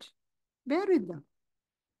over it? Bear with them.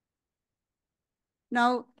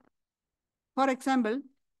 Now, for example,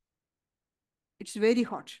 it's very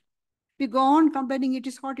hot. We go on complaining, it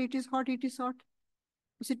is hot, it is hot, it is hot.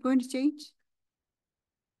 Is it going to change?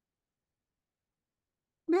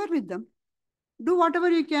 Bear with them. Do whatever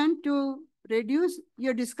you can to reduce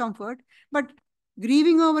your discomfort, but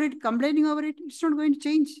grieving over it, complaining over it, it's not going to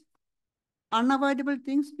change. Unavoidable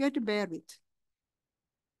things you have to bear with.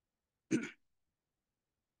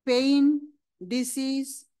 Pain,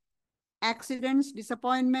 disease, accidents,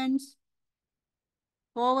 disappointments,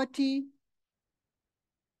 poverty,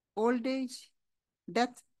 old age,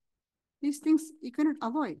 death, these things you cannot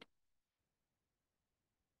avoid.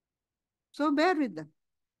 So bear with them.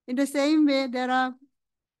 In the same way, there are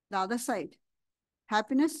the other side.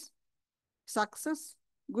 Happiness, success,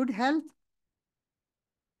 good health,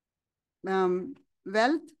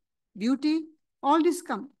 wealth, beauty, all this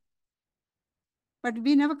come. But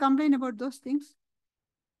we never complain about those things.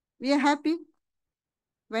 We are happy.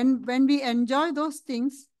 When we enjoy those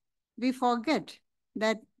things, we forget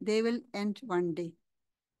that they will end one day.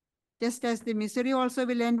 Just as the misery also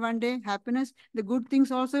will end one day, happiness, the good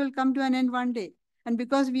things also will come to an end one day. And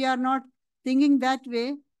because we are not thinking that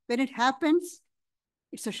way, when it happens,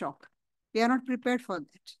 it's a shock. We are not prepared for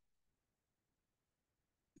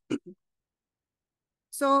that.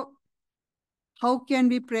 So how can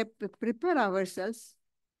we prepare ourselves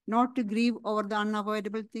not to grieve over the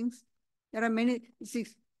unavoidable things? There are many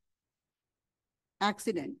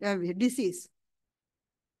accident, disease,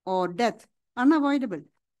 or death, unavoidable.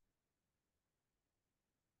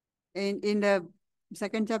 In the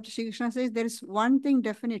second chapter, Shri Krishna says there is one thing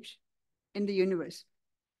definite in the universe.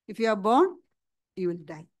 If you are born, you will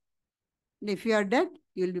die. And if you are dead,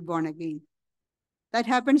 you will be born again. That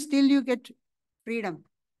happens till you get freedom,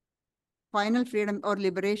 final freedom or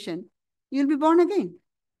liberation. You will be born again.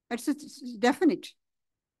 That's definite.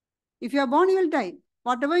 If you are born, you will die.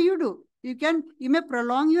 Whatever you do, you may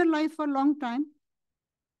prolong your life for a long time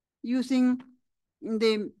using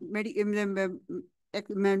the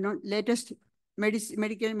latest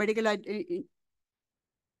medical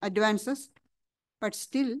advances, but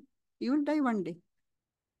still you will die one day.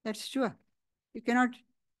 That's sure. You cannot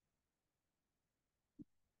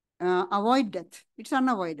avoid death. It's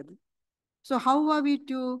unavoidable. So how are we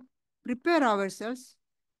to prepare ourselves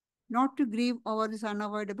not to grieve over these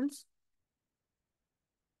unavoidables?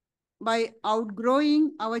 By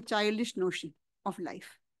outgrowing our childish notion of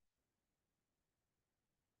life.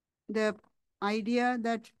 The idea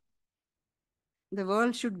that the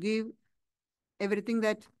world should give everything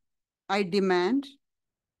that I demand,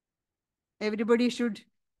 everybody should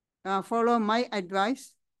follow my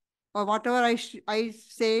advice, or whatever I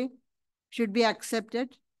say should be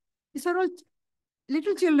accepted. These are all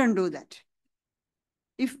little children do that.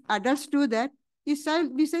 If adults do that, we say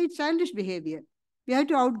it's childish behavior. We have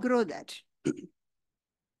to outgrow that.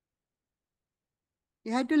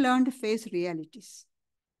 We have to learn to face realities.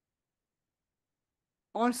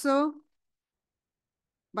 Also,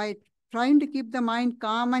 by trying to keep the mind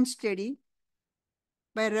calm and steady,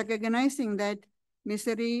 by recognizing that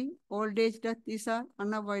misery, old age, death, these are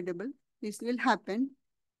unavoidable, this will happen.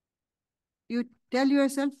 You tell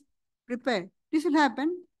yourself, prepare, this will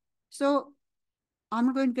happen, so I'm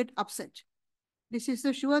not going to get upset. This is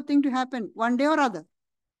a sure thing to happen one day or other.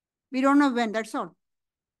 We don't know when, that's all.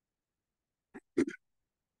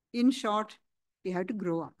 In short, we have to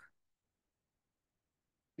grow up.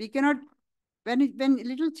 We cannot, when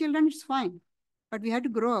little children, it's fine, but we have to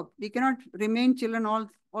grow up. We cannot remain children all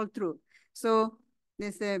through. So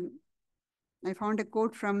there's I found a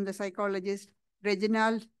quote from the psychologist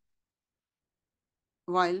Reginald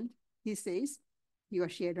Weil. He says, he or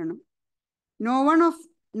she, I don't know,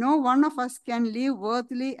 no one of us can live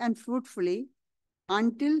worthily and fruitfully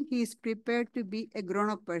until he is prepared to be a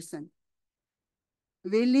grown-up person,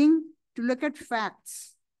 willing to look at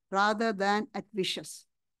facts rather than at wishes.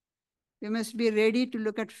 We must be ready to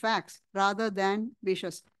look at facts rather than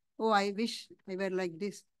wishes. Oh, I wish I were like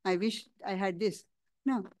this. I wish I had this.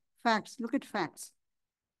 No, facts. Look at facts.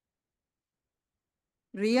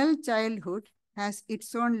 Real childhood has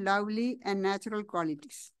its own lovely and natural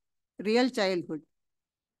qualities. Real childhood.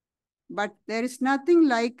 But there is nothing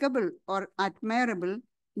likable or admirable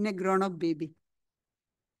in a grown-up baby.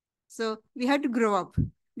 So we have to grow up.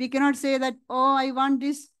 We cannot say that, oh, I want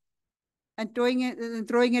this, and throwing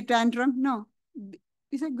a tantrum. No,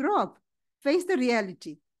 we say grow up, face the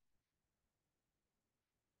reality.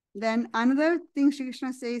 Then another thing Shri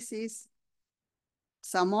Krishna says is,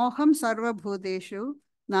 Samoham sarva bhuteshu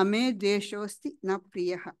name deshosti na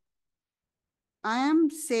priyaha. I am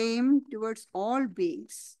same towards all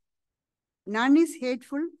beings. None is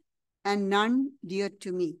hateful and none dear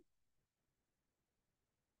to me.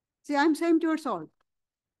 See, I'm same towards all.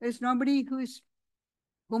 There is nobody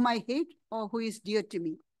whom I hate or who is dear to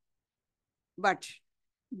me. But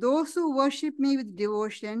those who worship me with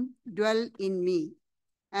devotion dwell in me,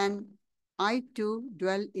 and I too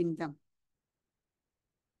dwell in them.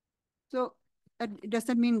 So does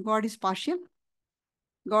that mean God is partial?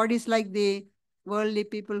 God is like the worldly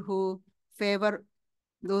people who favor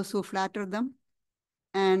those who flatter them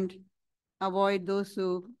and avoid those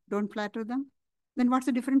who don't flatter them? Then what's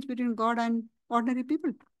the difference between God and ordinary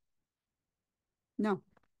people? No.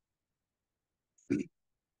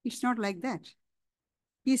 It's not like that.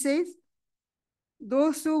 He says,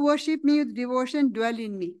 those who worship me with devotion dwell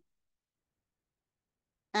in me,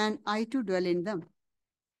 and I too dwell in them.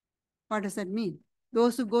 What does that mean?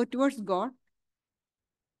 Those who go towards God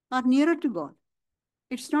are nearer to God.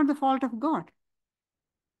 It's not the fault of God.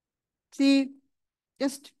 See,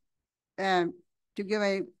 just to give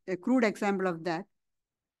a crude example of that,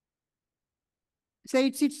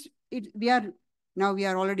 say we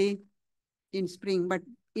are already in spring, but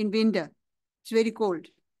in winter, it's very cold.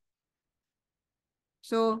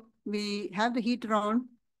 So we have the heater on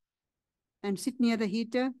and sit near the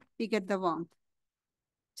heater, we get the warmth.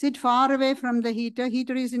 Sit far away from the heater.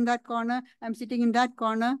 Heater is in that corner. I'm sitting in that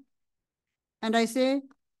corner. And I say,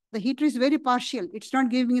 the heater is very partial. It's not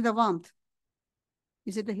giving me the warmth.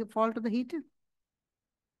 Is it the fault of the heater?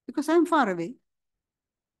 Because I'm far away.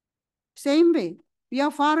 Same way, we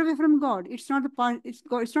are far away from God. It's not not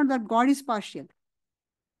that God is partial.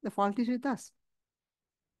 The fault is with us.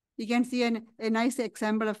 You can see a nice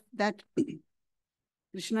example of that.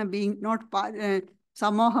 Krishna being not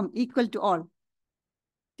samoham, equal to all.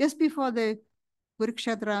 Just before the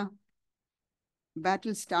Kurukshetra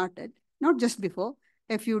battle started, not just before,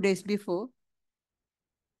 a few days before,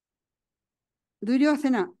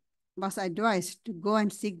 Duryodhana was advised to go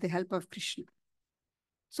and seek the help of Krishna.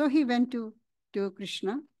 So he went to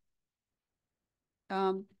Krishna.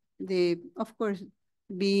 Of course,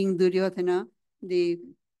 being Duryodhana, the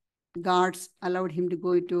guards allowed him to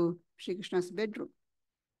go into Shri Krishna's bedroom.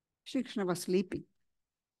 Shri Krishna was sleeping.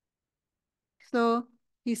 So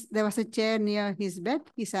there was a chair near his bed.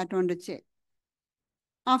 He sat on the chair.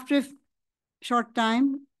 After a short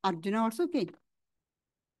time, Arjuna also came.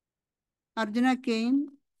 Arjuna came,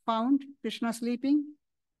 found Krishna sleeping,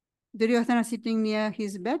 Duryodhana sitting near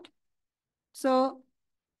his bed. So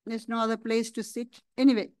there's no other place to sit.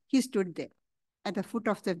 Anyway, he stood there at the foot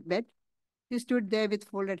of the bed. He stood there with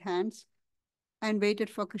folded hands and waited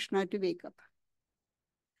for Krishna to wake up.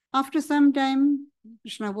 After some time,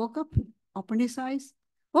 Krishna woke up, opened his eyes.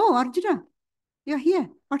 Oh, Arjuna, you're here.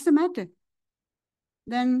 What's the matter?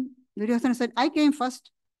 Then Duryodhana said, I came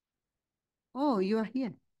first. Oh, you are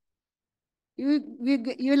here.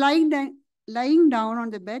 You're lying down on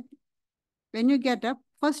the bed. When you get up,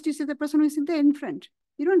 first you see the person who is there in front.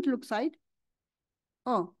 You don't look side.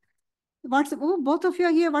 Oh, both of you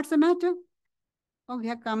are here. What's the matter? Oh, we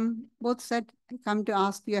have come, both said, come to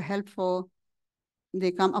ask your help for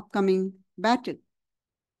the upcoming battle.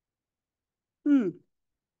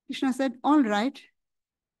 Krishna said, all right.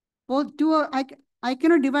 Both two, I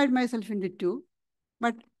cannot divide myself into two,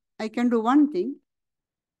 but I can do one thing.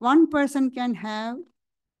 One person can have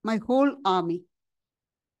my whole army.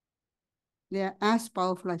 They are as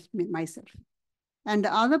powerful as myself. And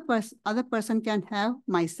the other person can have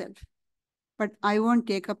myself. But I won't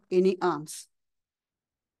take up any arms.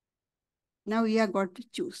 Now we have got to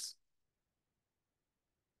choose.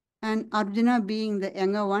 And Arjuna being the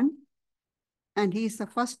younger one, and he is the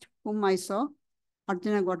first whom I saw,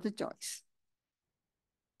 Arjuna got the choice.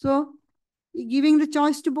 So giving the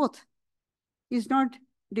choice to both. He's not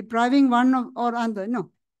depriving one or other,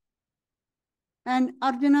 no. And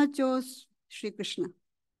Arjuna chose Sri Krishna.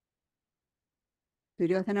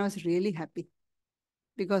 Duryodhana was really happy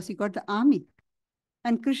because he got the army.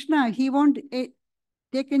 And Krishna, he won't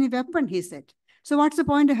take any weapon, he said. So what's the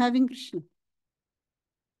point of having Krishna?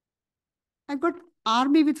 I've got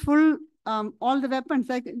army with full, all the weapons,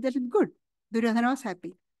 that is good. Duryodhana was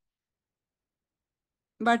happy.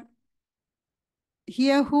 But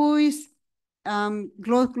here who is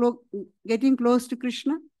getting close to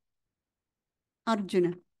Krishna?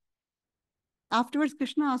 Arjuna. Afterwards,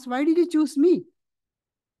 Krishna asked, why did you choose me?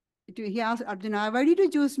 He asked Arjuna, why did you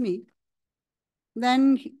choose me?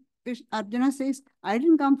 Then Arjuna says, I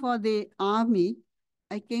didn't come for the army.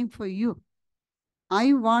 I came for you.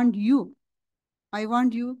 I want you. I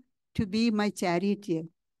want you to be my charioteer.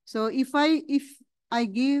 So if I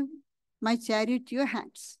give my chariot to your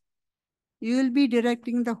hands, you will be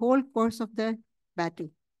directing the whole course of the battle.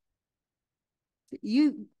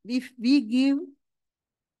 If we give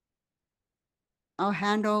our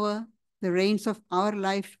hand over the reins of our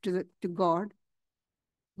life to God,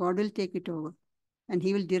 God will take it over and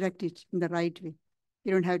he will direct it in the right way.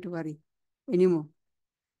 You don't have to worry anymore.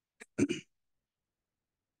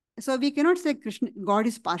 So we cannot say God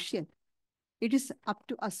is partial. It is up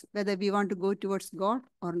to us whether we want to go towards God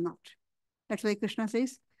or not. That's why Krishna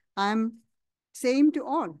says, I am same to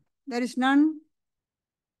all. There is none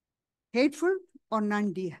hateful or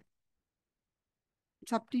none dear.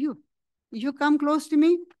 It's up to you. If you come close to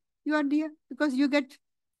me, you are dear because you get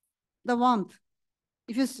the warmth.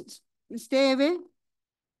 If you stay away,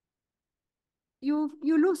 you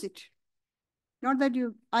lose it. Not that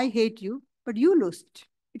I hate you, but you lose it.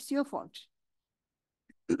 It's your fault.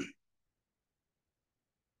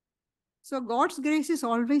 So God's grace is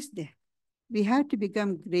always there. We have to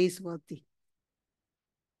become grace-worthy.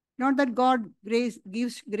 Not that God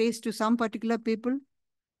gives grace to some particular people.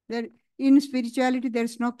 In spirituality, there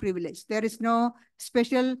is no privilege. There is no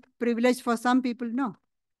special privilege for some people, no.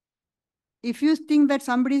 If you think that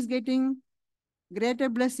somebody is getting greater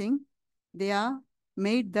blessing, they are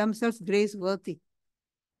made themselves grace-worthy.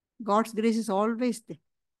 God's grace is always there.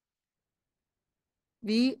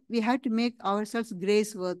 We have to make ourselves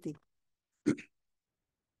grace-worthy.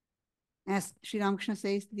 As Sri Ramakrishna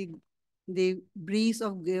says, the breeze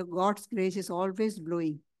of God's grace is always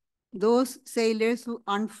blowing. Those sailors who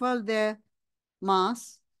unfurl their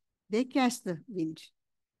mast, they catch the wind.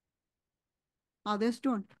 Others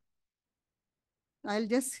don't. I'll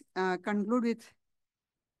just conclude with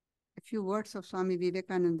a few words of Swami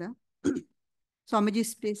Vivekananda.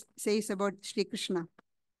 Swamiji says about Sri Krishna.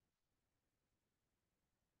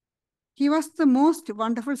 He was the most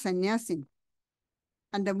wonderful sannyasin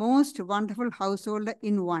and the most wonderful householder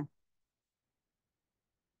in one.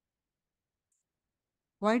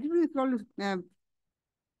 Why do we call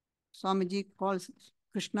Swamiji calls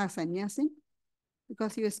Krishna sannyasin?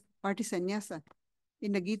 Because he was what is sannyasa?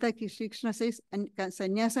 In the Gita, Krishna says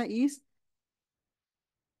sannyasa is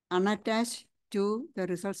unattached to the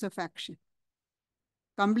results of action.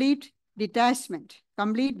 Complete detachment.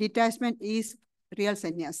 Complete detachment is real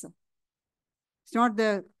sannyasa. It's not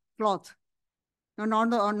the cloth. No,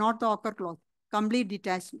 not the ochre cloth. Complete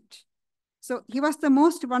detachment. So he was the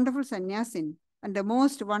most wonderful sannyasin and the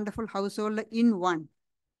most wonderful householder in one.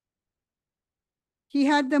 He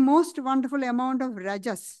had the most wonderful amount of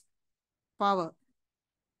rajas, power.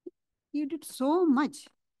 He did so much.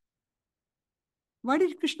 Why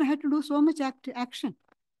did Krishna have to do so much action?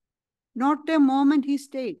 Not a moment he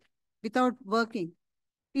stayed without working.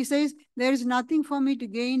 He says, there is nothing for me to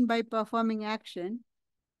gain by performing action,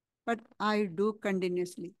 but I do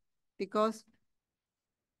continuously. Because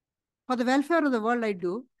for the welfare of the world, I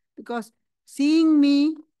do. Because seeing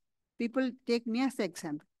me, people take me as an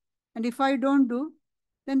example. And if I don't do,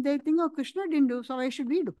 then they think, oh, Krishna didn't do, so why should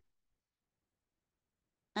we do?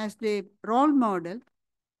 As the role model,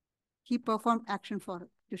 he performed action for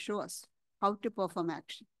to show us how to perform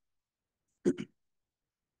action.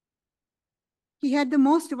 He had the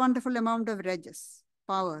most wonderful amount of rajas,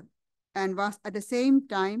 power, and was at the same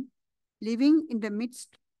time living in the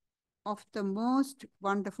midst of the most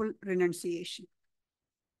wonderful renunciation.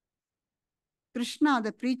 Krishna,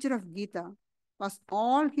 the preacher of Gita, was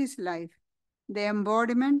all his life the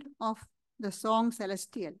embodiment of the song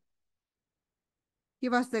celestial. He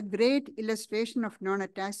was the great illustration of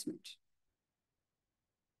non-attachment.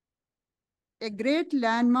 A great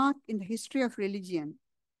landmark in the history of religion,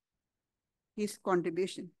 his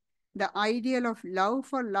contribution. The ideal of love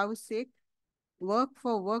for love's sake, work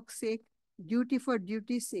for work's sake, duty for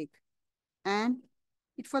duty's sake. And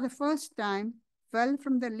it for the first time fell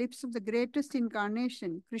from the lips of the greatest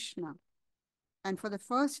incarnation, Krishna, and for the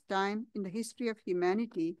first time in the history of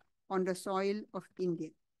humanity on the soil of India.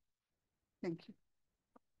 Thank you.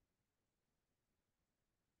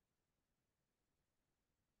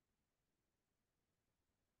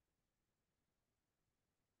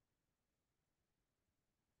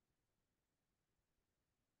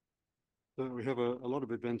 So we have a lot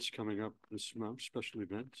of events coming up this month, special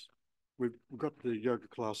events. We've got the yoga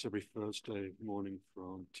class every Thursday morning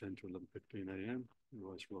from 10 to 11:15 a.m. You're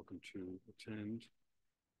always welcome to attend.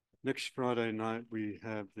 Next Friday night, we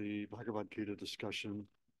have the Bhagavad Gita discussion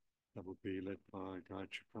that will be led by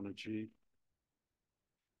Gayatriprana.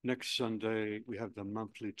 Next Sunday, we have the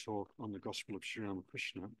monthly talk on the Gospel of Sri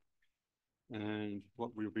Ramakrishna. And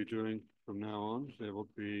what we'll be doing from now on, there will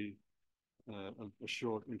be a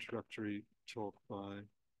short introductory talk by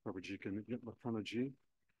Pravrajika and Gayatriprana,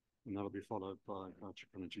 and that'll be followed by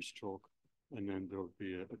Gayatriprana's talk, and then there'll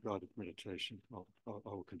be a guided meditation. I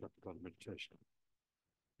will conduct a guided meditation.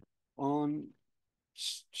 On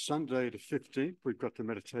Sunday the 15th, we've got the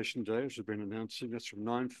meditation day, as we've been announcing. That's from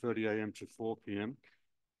 9:30 a.m. to 4 p.m.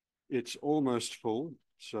 It's almost full,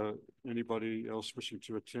 so anybody else wishing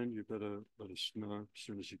to attend, you better let us know as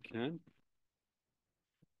soon as you can.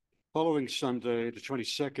 Following Sunday, the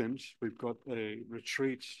 22nd, we've got a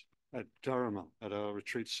retreat at Dharma, at our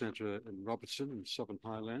retreat center in Robertson in Southern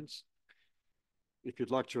Highlands. If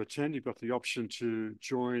you'd like to attend, you've got the option to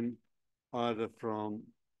join either from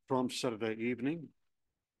Saturday evening,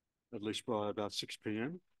 at least by about 6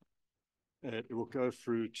 p.m. It will go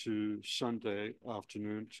through to Sunday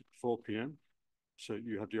afternoon to 4 p.m. So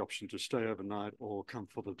you have the option to stay overnight or come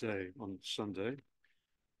for the day on Sunday.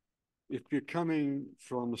 If you're coming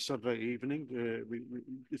from the Saturday evening,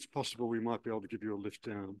 it's possible we might be able to give you a lift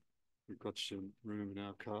down. We've got some room in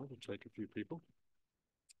our car to take a few people.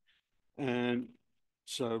 And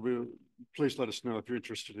so please let us know if you're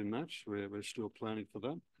interested in that. We're still planning for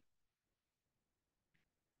that.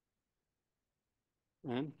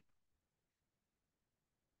 And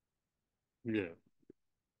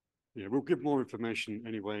yeah, we'll give more information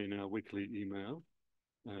anyway in our weekly email.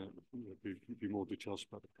 There'll be more details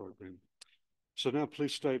about the program. So now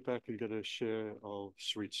please stay back and get a share of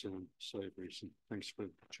sweets and savories. And thanks for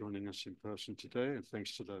joining us in person today. And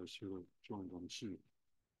thanks to those who have joined on Zoom.